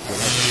 So it's like,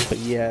 but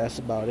yeah, that's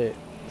about it.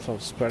 So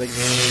Spread a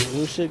Gang,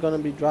 new shit gonna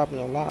be dropping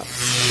a lot.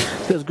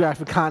 There's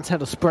graphic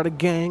content of Spread a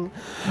Gang,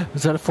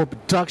 Zenifo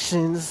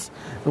Productions,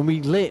 and we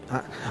lit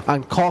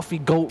on Coffee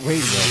Goat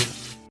Radio.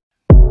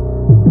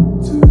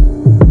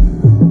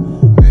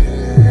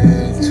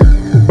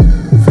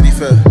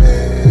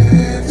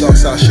 55th, Dark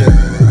Side shit.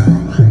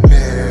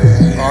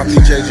 RP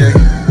JJ,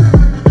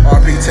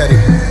 RP Teddy,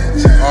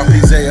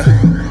 RP Zaya,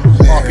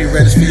 RP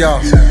Redis for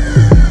y'all.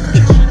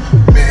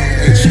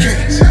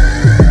 HK.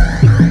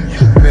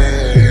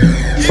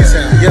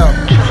 Yo,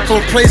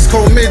 from a place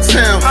called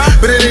Midtown,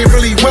 but it ain't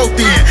really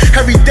wealthy.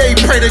 Every day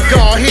pray to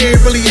God, he ain't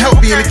really help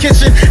me. In the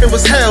kitchen, it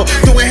was hell,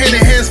 doing hand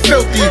in hands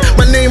filthy.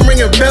 My name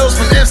ringing bells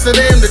from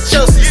Amsterdam to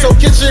Chelsea. So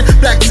kitchen,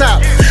 black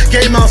top,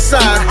 game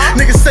outside.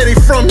 Niggas say they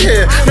from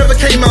here, never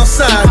came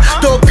outside.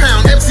 Dog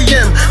pound,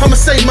 MCM, I'ma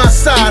say my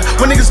side.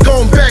 When niggas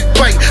gon'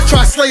 backbite,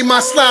 try slay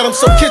my slide. I'm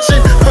so kitchen,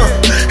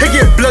 it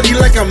get bloody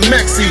like a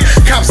maxi.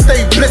 Cops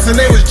stay blitzing,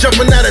 they was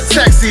jumping out of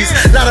taxis.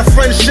 Lot of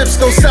friendships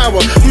go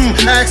sour,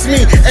 ask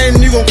me, and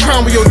you gon'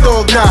 cry when your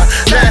dog die.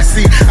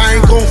 Lastly, I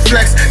ain't gon'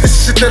 flex,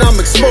 this shit that I'm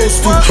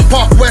exposed to.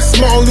 Park West,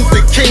 Martin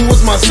Luther King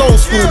was my zone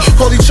school.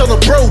 Call each other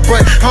bro,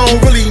 but I don't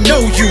really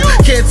know you.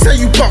 Can't tell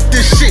you about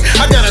this shit,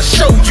 I gotta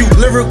show you.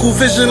 Lyrical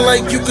vision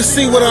like you can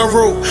see what I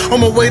wrote. On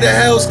my way to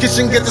Hell's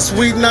Kitchen, get this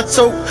weed and I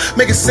tote.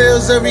 Make it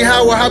sales every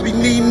hour, I be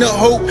needing the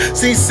hope.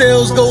 Seen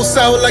sales go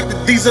sour like the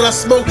diesel I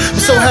smoke.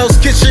 So Hell's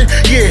Kitchen,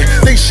 yeah,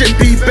 they shit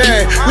be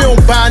bad. We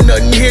don't buy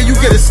nothing here, you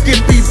get a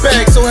skippy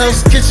bag. So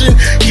Hell's Kitchen,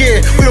 yeah,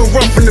 we don't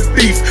run from the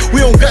beef.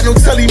 We don't got no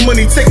telly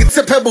money, take it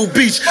to Pebble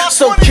Beach.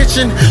 So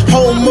Kitchen,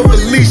 home of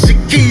Alicia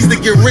Keys. To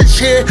get rich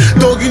here,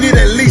 dog, you need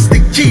at least the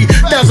key.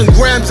 1,000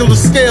 grams on the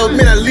scale,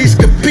 man, at least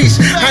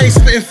capiche. I ain't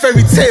spitting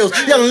fairy tales,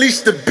 y'all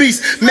unleash the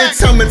beast.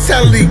 Midtown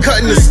mentality,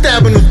 cutting the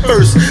stab in the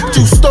first.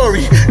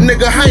 2-story,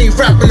 nigga, I ain't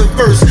rapping the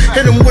verse.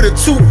 Hit him with a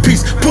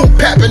 2-piece, boom,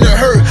 pap in the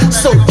hurt.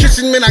 So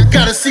Kitchen, man, I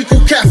got a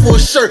sequel cat for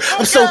a shirt.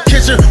 I'm so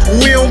Kitchen,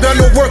 we don't got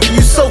no work and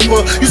you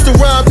sober. Used to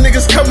rob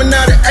niggas coming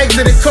out of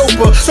exit and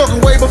Copa.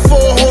 Talking way before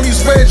all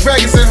these red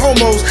dragons and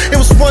homos. It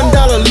was $1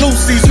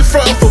 Lucy's, you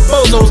frontin' for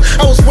bozos.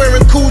 I was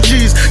wearing cool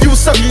G's, you was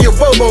sucking your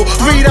bobo.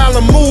 $3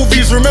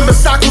 movies, remember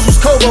Sockles was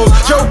Kobos.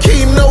 Joe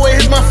Keem, no way,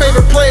 he's my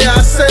favorite player,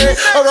 I said.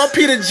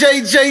 R.I.P. to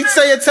JJ,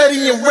 say it,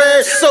 Teddy and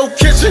Red. So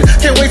Kitchen,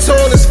 can't wait till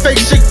all this fake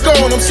shit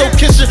gone. I'm so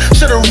Kitchen,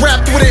 should've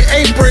rapped with an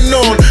apron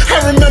on.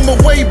 I remember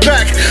way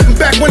back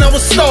when I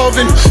was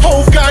starving.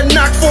 Hove got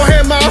knocked for a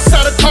hammer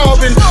outside of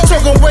Carbon.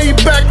 Talking way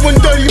back when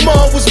Dirty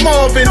Mar was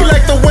Marvin. He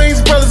like the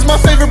Wayne's brothers, my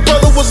favorite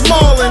brother was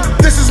Marlon.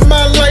 This is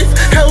my life,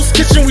 Hell's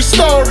Kitchen, we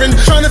starring.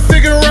 Trying to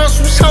figure out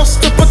which house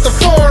to put the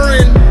floor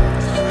in.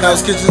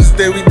 Hell's Kitchen's the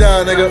day we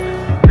die, nigga.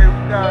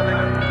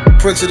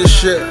 Prince of the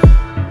shit.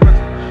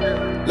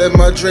 Let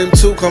My Dream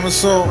 2 coming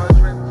soon.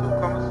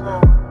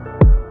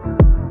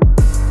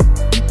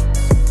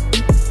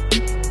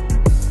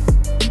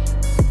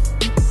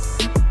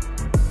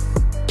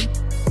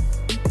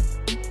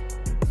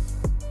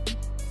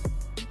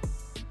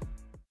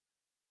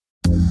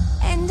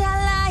 And I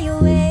lie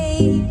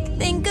awake,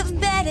 think of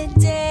better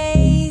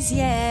days,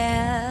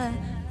 yeah.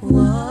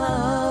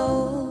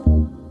 Whoa.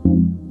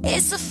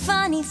 It's a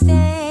funny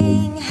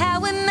thing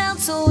how it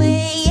melts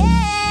away, yeah.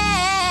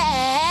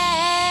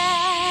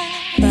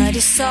 But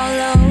it's all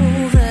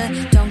over,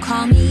 don't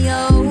call me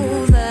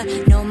over.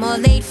 No more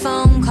late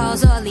phone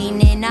calls or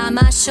leaning on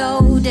my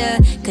shoulder.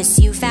 Cause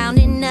you found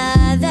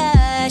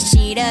another,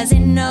 she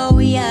doesn't know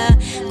ya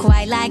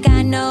quite like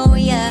I know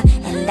ya.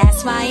 And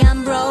that's why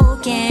I'm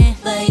broken.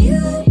 But you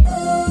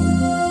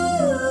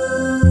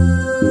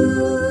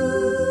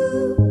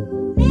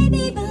made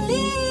me believe.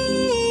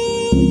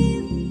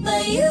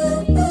 But you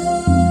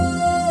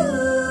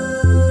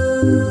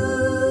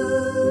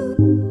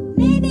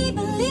made me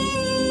believe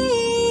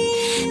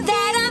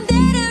that I'm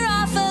better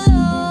off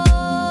alone.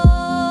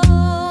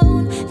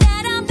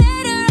 That I'm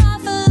better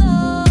off alone.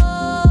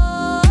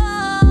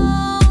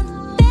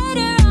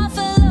 Better off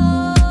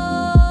alone.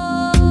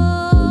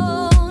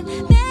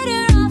 Better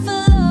off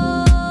alone.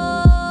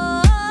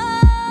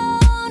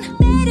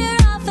 Better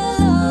off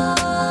alone.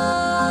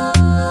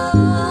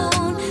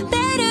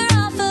 Better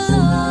off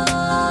alone.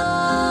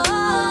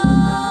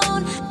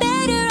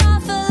 Better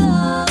off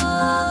alone.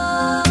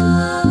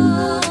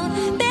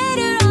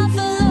 Better off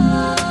alone.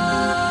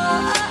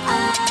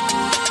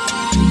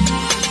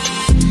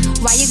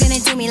 Why you gonna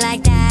do me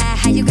like that?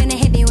 How you gonna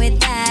hit me with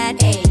that?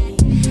 Ay.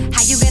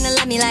 How you gonna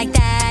love me like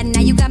that?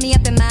 Now you got me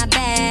up in my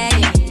bag.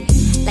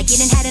 Like you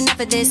didn't had enough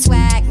of this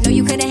swag. No,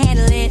 you couldn't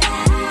handle it.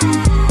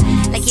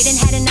 Like you didn't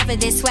had enough of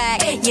this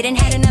swag. You didn't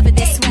had enough of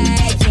this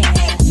swag.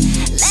 Yeah.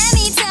 Let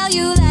me tell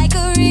you like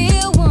a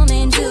real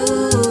woman do.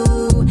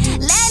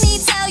 Let me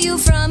tell you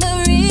from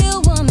a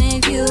real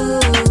woman view.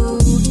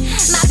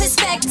 My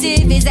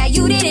perspective is that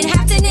you didn't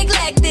have to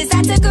neglect this.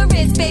 I took a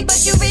risk, babe,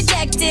 but you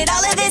rejected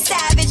all of this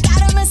savage.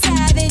 Got him a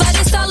savage, but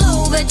it's all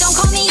over. Don't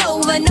call me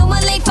over. No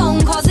more late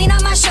phone calls. Lean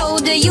on my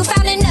shoulder. You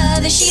found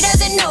another. She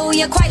doesn't know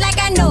you quite like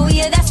I know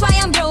you. That's why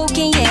I'm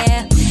broken.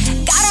 Yeah.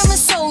 God, I'm a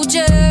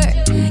soldier.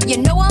 You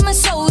know I'm a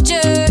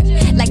soldier.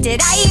 Like,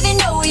 did I even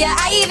know ya?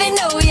 I even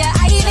know ya.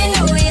 I even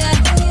know ya.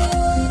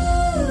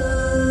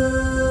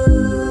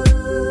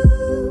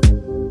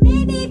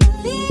 Made me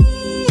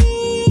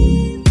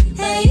believe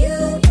that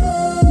you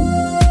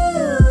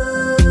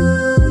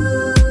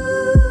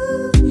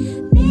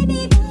made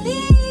me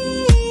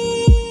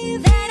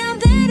believe that I'm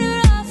better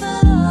off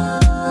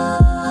alone.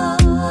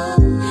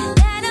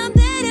 That I'm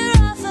better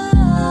off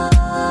alone.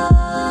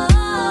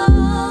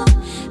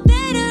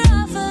 Better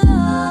off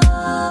alone.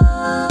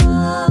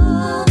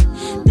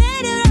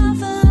 Better off alone. Better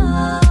off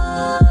alone.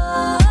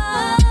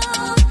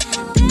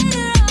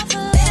 Better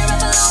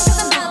off alone cause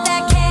I'm about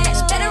that cash.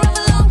 Better off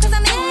alone cause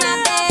I'm in my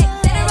bag.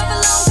 Better off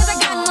alone cause I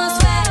got more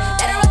swag.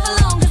 Better off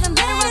alone cause I'm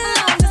better off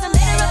alone cause I'm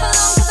better off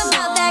alone cause I'm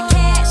about that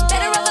cash.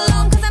 Better off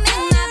alone cause I'm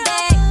in my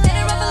bag.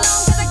 Better off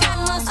alone cause I got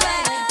more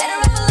swag. Better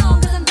off alone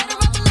cause I'm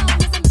better off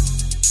alone cause I'm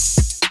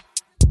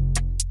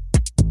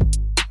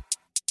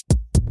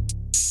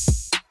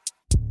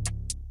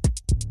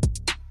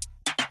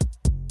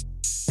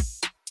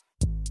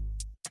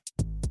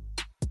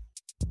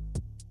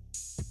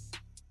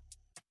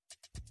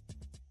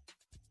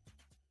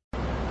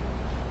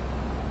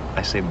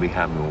I say be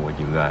happy with what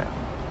you got.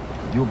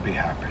 You be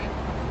happy.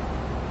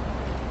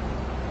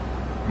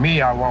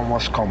 Me, I want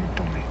what's coming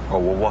to me. Oh,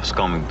 well, what's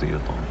coming to you,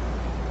 Tony?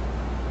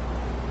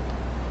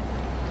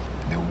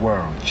 The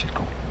world,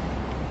 Chico.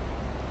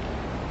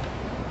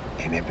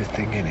 And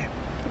everything in it.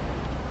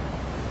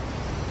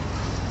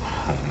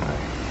 Oh, man.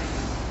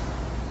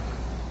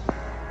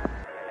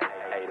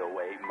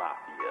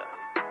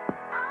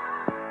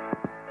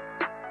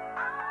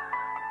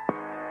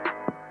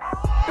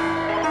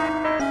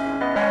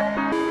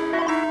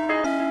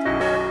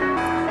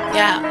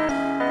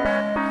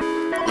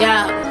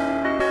 Yeah.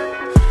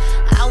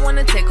 I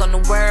wanna take on the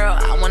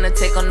world. I wanna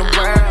take on the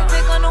world.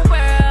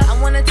 I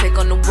wanna take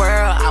on the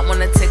world. I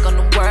wanna take on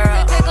the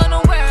world.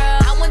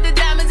 I want the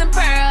diamonds and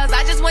pearls.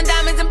 I just want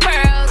diamonds and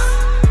pearls.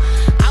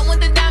 I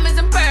want the diamonds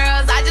and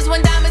pearls. I just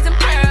want diamonds and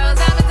pearls.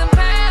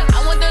 I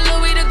want the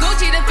Louis, the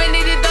Gucci, the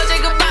Fendi, the Dolce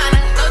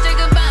Gabbana.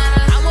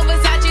 I want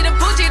Versace, the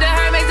Pucci, the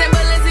Hermes, and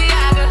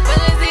Balenciaga.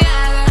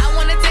 I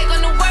wanna take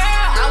on the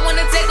world. I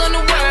wanna take on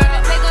the world.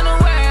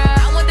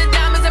 I want the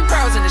diamonds and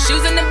pearls and the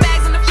shoes and the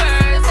bags and the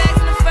furs.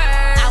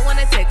 I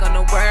wanna take on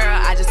the world.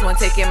 I just wanna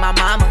take in my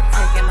mama.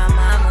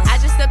 I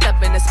just stepped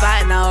up in the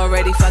spot and I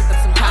already fucked up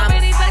some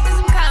commas.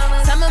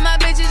 Some of my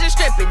bitches are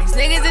stripping. These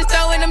niggas is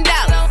throwing them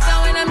dollars.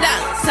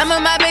 Some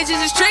of my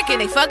bitches is tricking.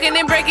 They fucking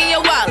and breaking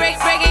your wallet.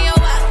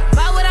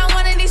 Buy what I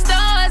want in these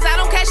stores. I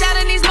don't cash out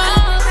in these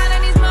malls.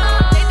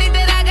 They think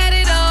that I got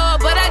it all,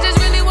 but I just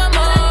really want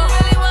more.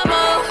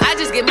 I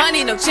just get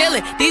money, no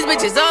chillin'. These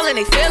bitches all in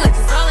they feelings.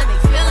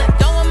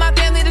 Don't want my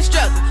family to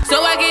struggle,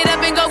 so I get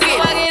up and go get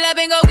it.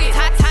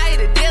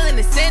 Tired of dealing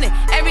and sinning.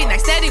 Every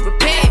night steady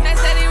repent.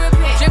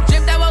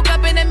 Dreamt I woke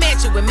up in a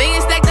mansion with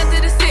millions stacked up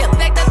to the ceiling.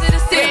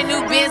 Brand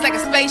new Benz like a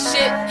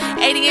spaceship.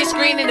 80-inch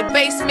screen in the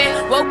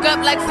basement. Woke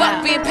up like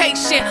fuck being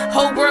patient.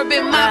 Whole world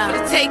been mine for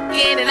the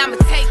taking, and I'ma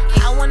take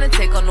it. I wanna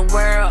take on the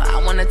world. I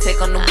wanna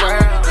take on the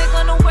world.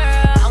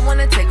 I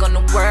wanna take on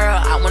the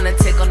world. I wanna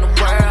take on the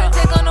world.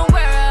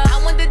 I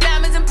want the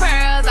diamonds and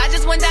pearls. I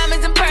just want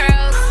diamonds and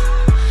pearls.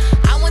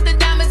 I want the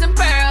diamonds and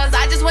pearls.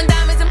 I just want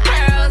diamonds and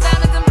pearls.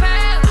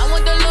 I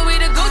want the Louis,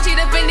 the Gucci,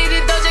 the Fendi,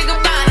 the Dolce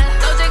Gabbana.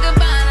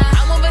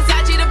 I want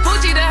Versace, the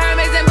Pucci, the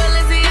Hermes, and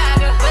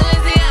Balenciaga.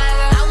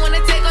 I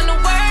wanna take on the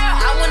world.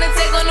 I wanna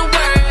take on the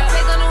world.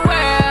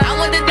 I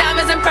want the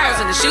diamonds and pearls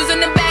and the shoes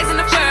and the bags and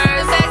the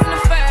furs.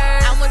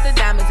 I want the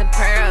diamonds and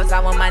pearls. I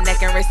want my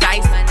neck and wrist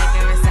ice.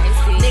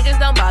 Niggas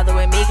don't bother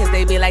with me cause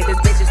they be like, this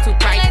bitch is too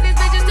pricey.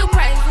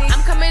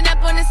 I'm coming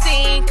up on the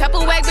scene.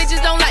 Couple whack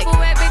bitches don't like.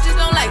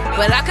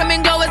 But I come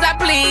and go as I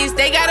please.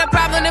 They got a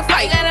problem to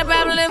fight.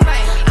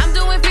 I'm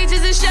doing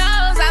features and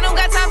shows. I don't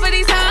got time for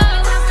these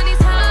hoes.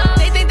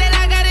 They think that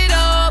I got it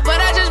all, but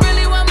I just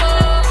really want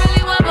more.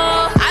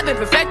 I've been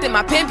perfecting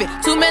my pimping.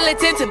 Too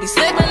militant to be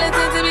slipping.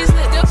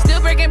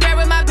 Still breaking bread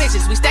with my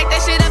bitches. We stack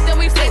that shit up, then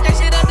we flip.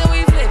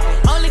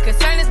 Only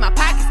concern is my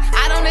pockets.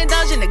 I don't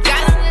indulge in the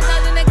gossip.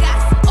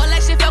 All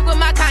that shit fuck with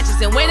my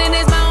conscience, and winning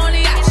is my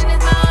only option.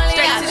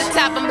 Straight to the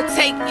top, I'ma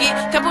take it.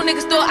 Couple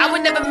niggas thought I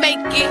would never make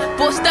it.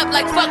 Bossed up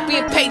like fuck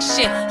being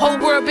patient. Whole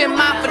world been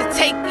mine for the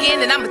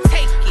taking, and I'ma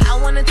take it. I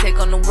wanna take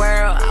on the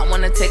world. I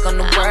wanna take on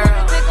the world.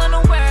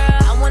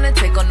 I wanna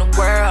take on the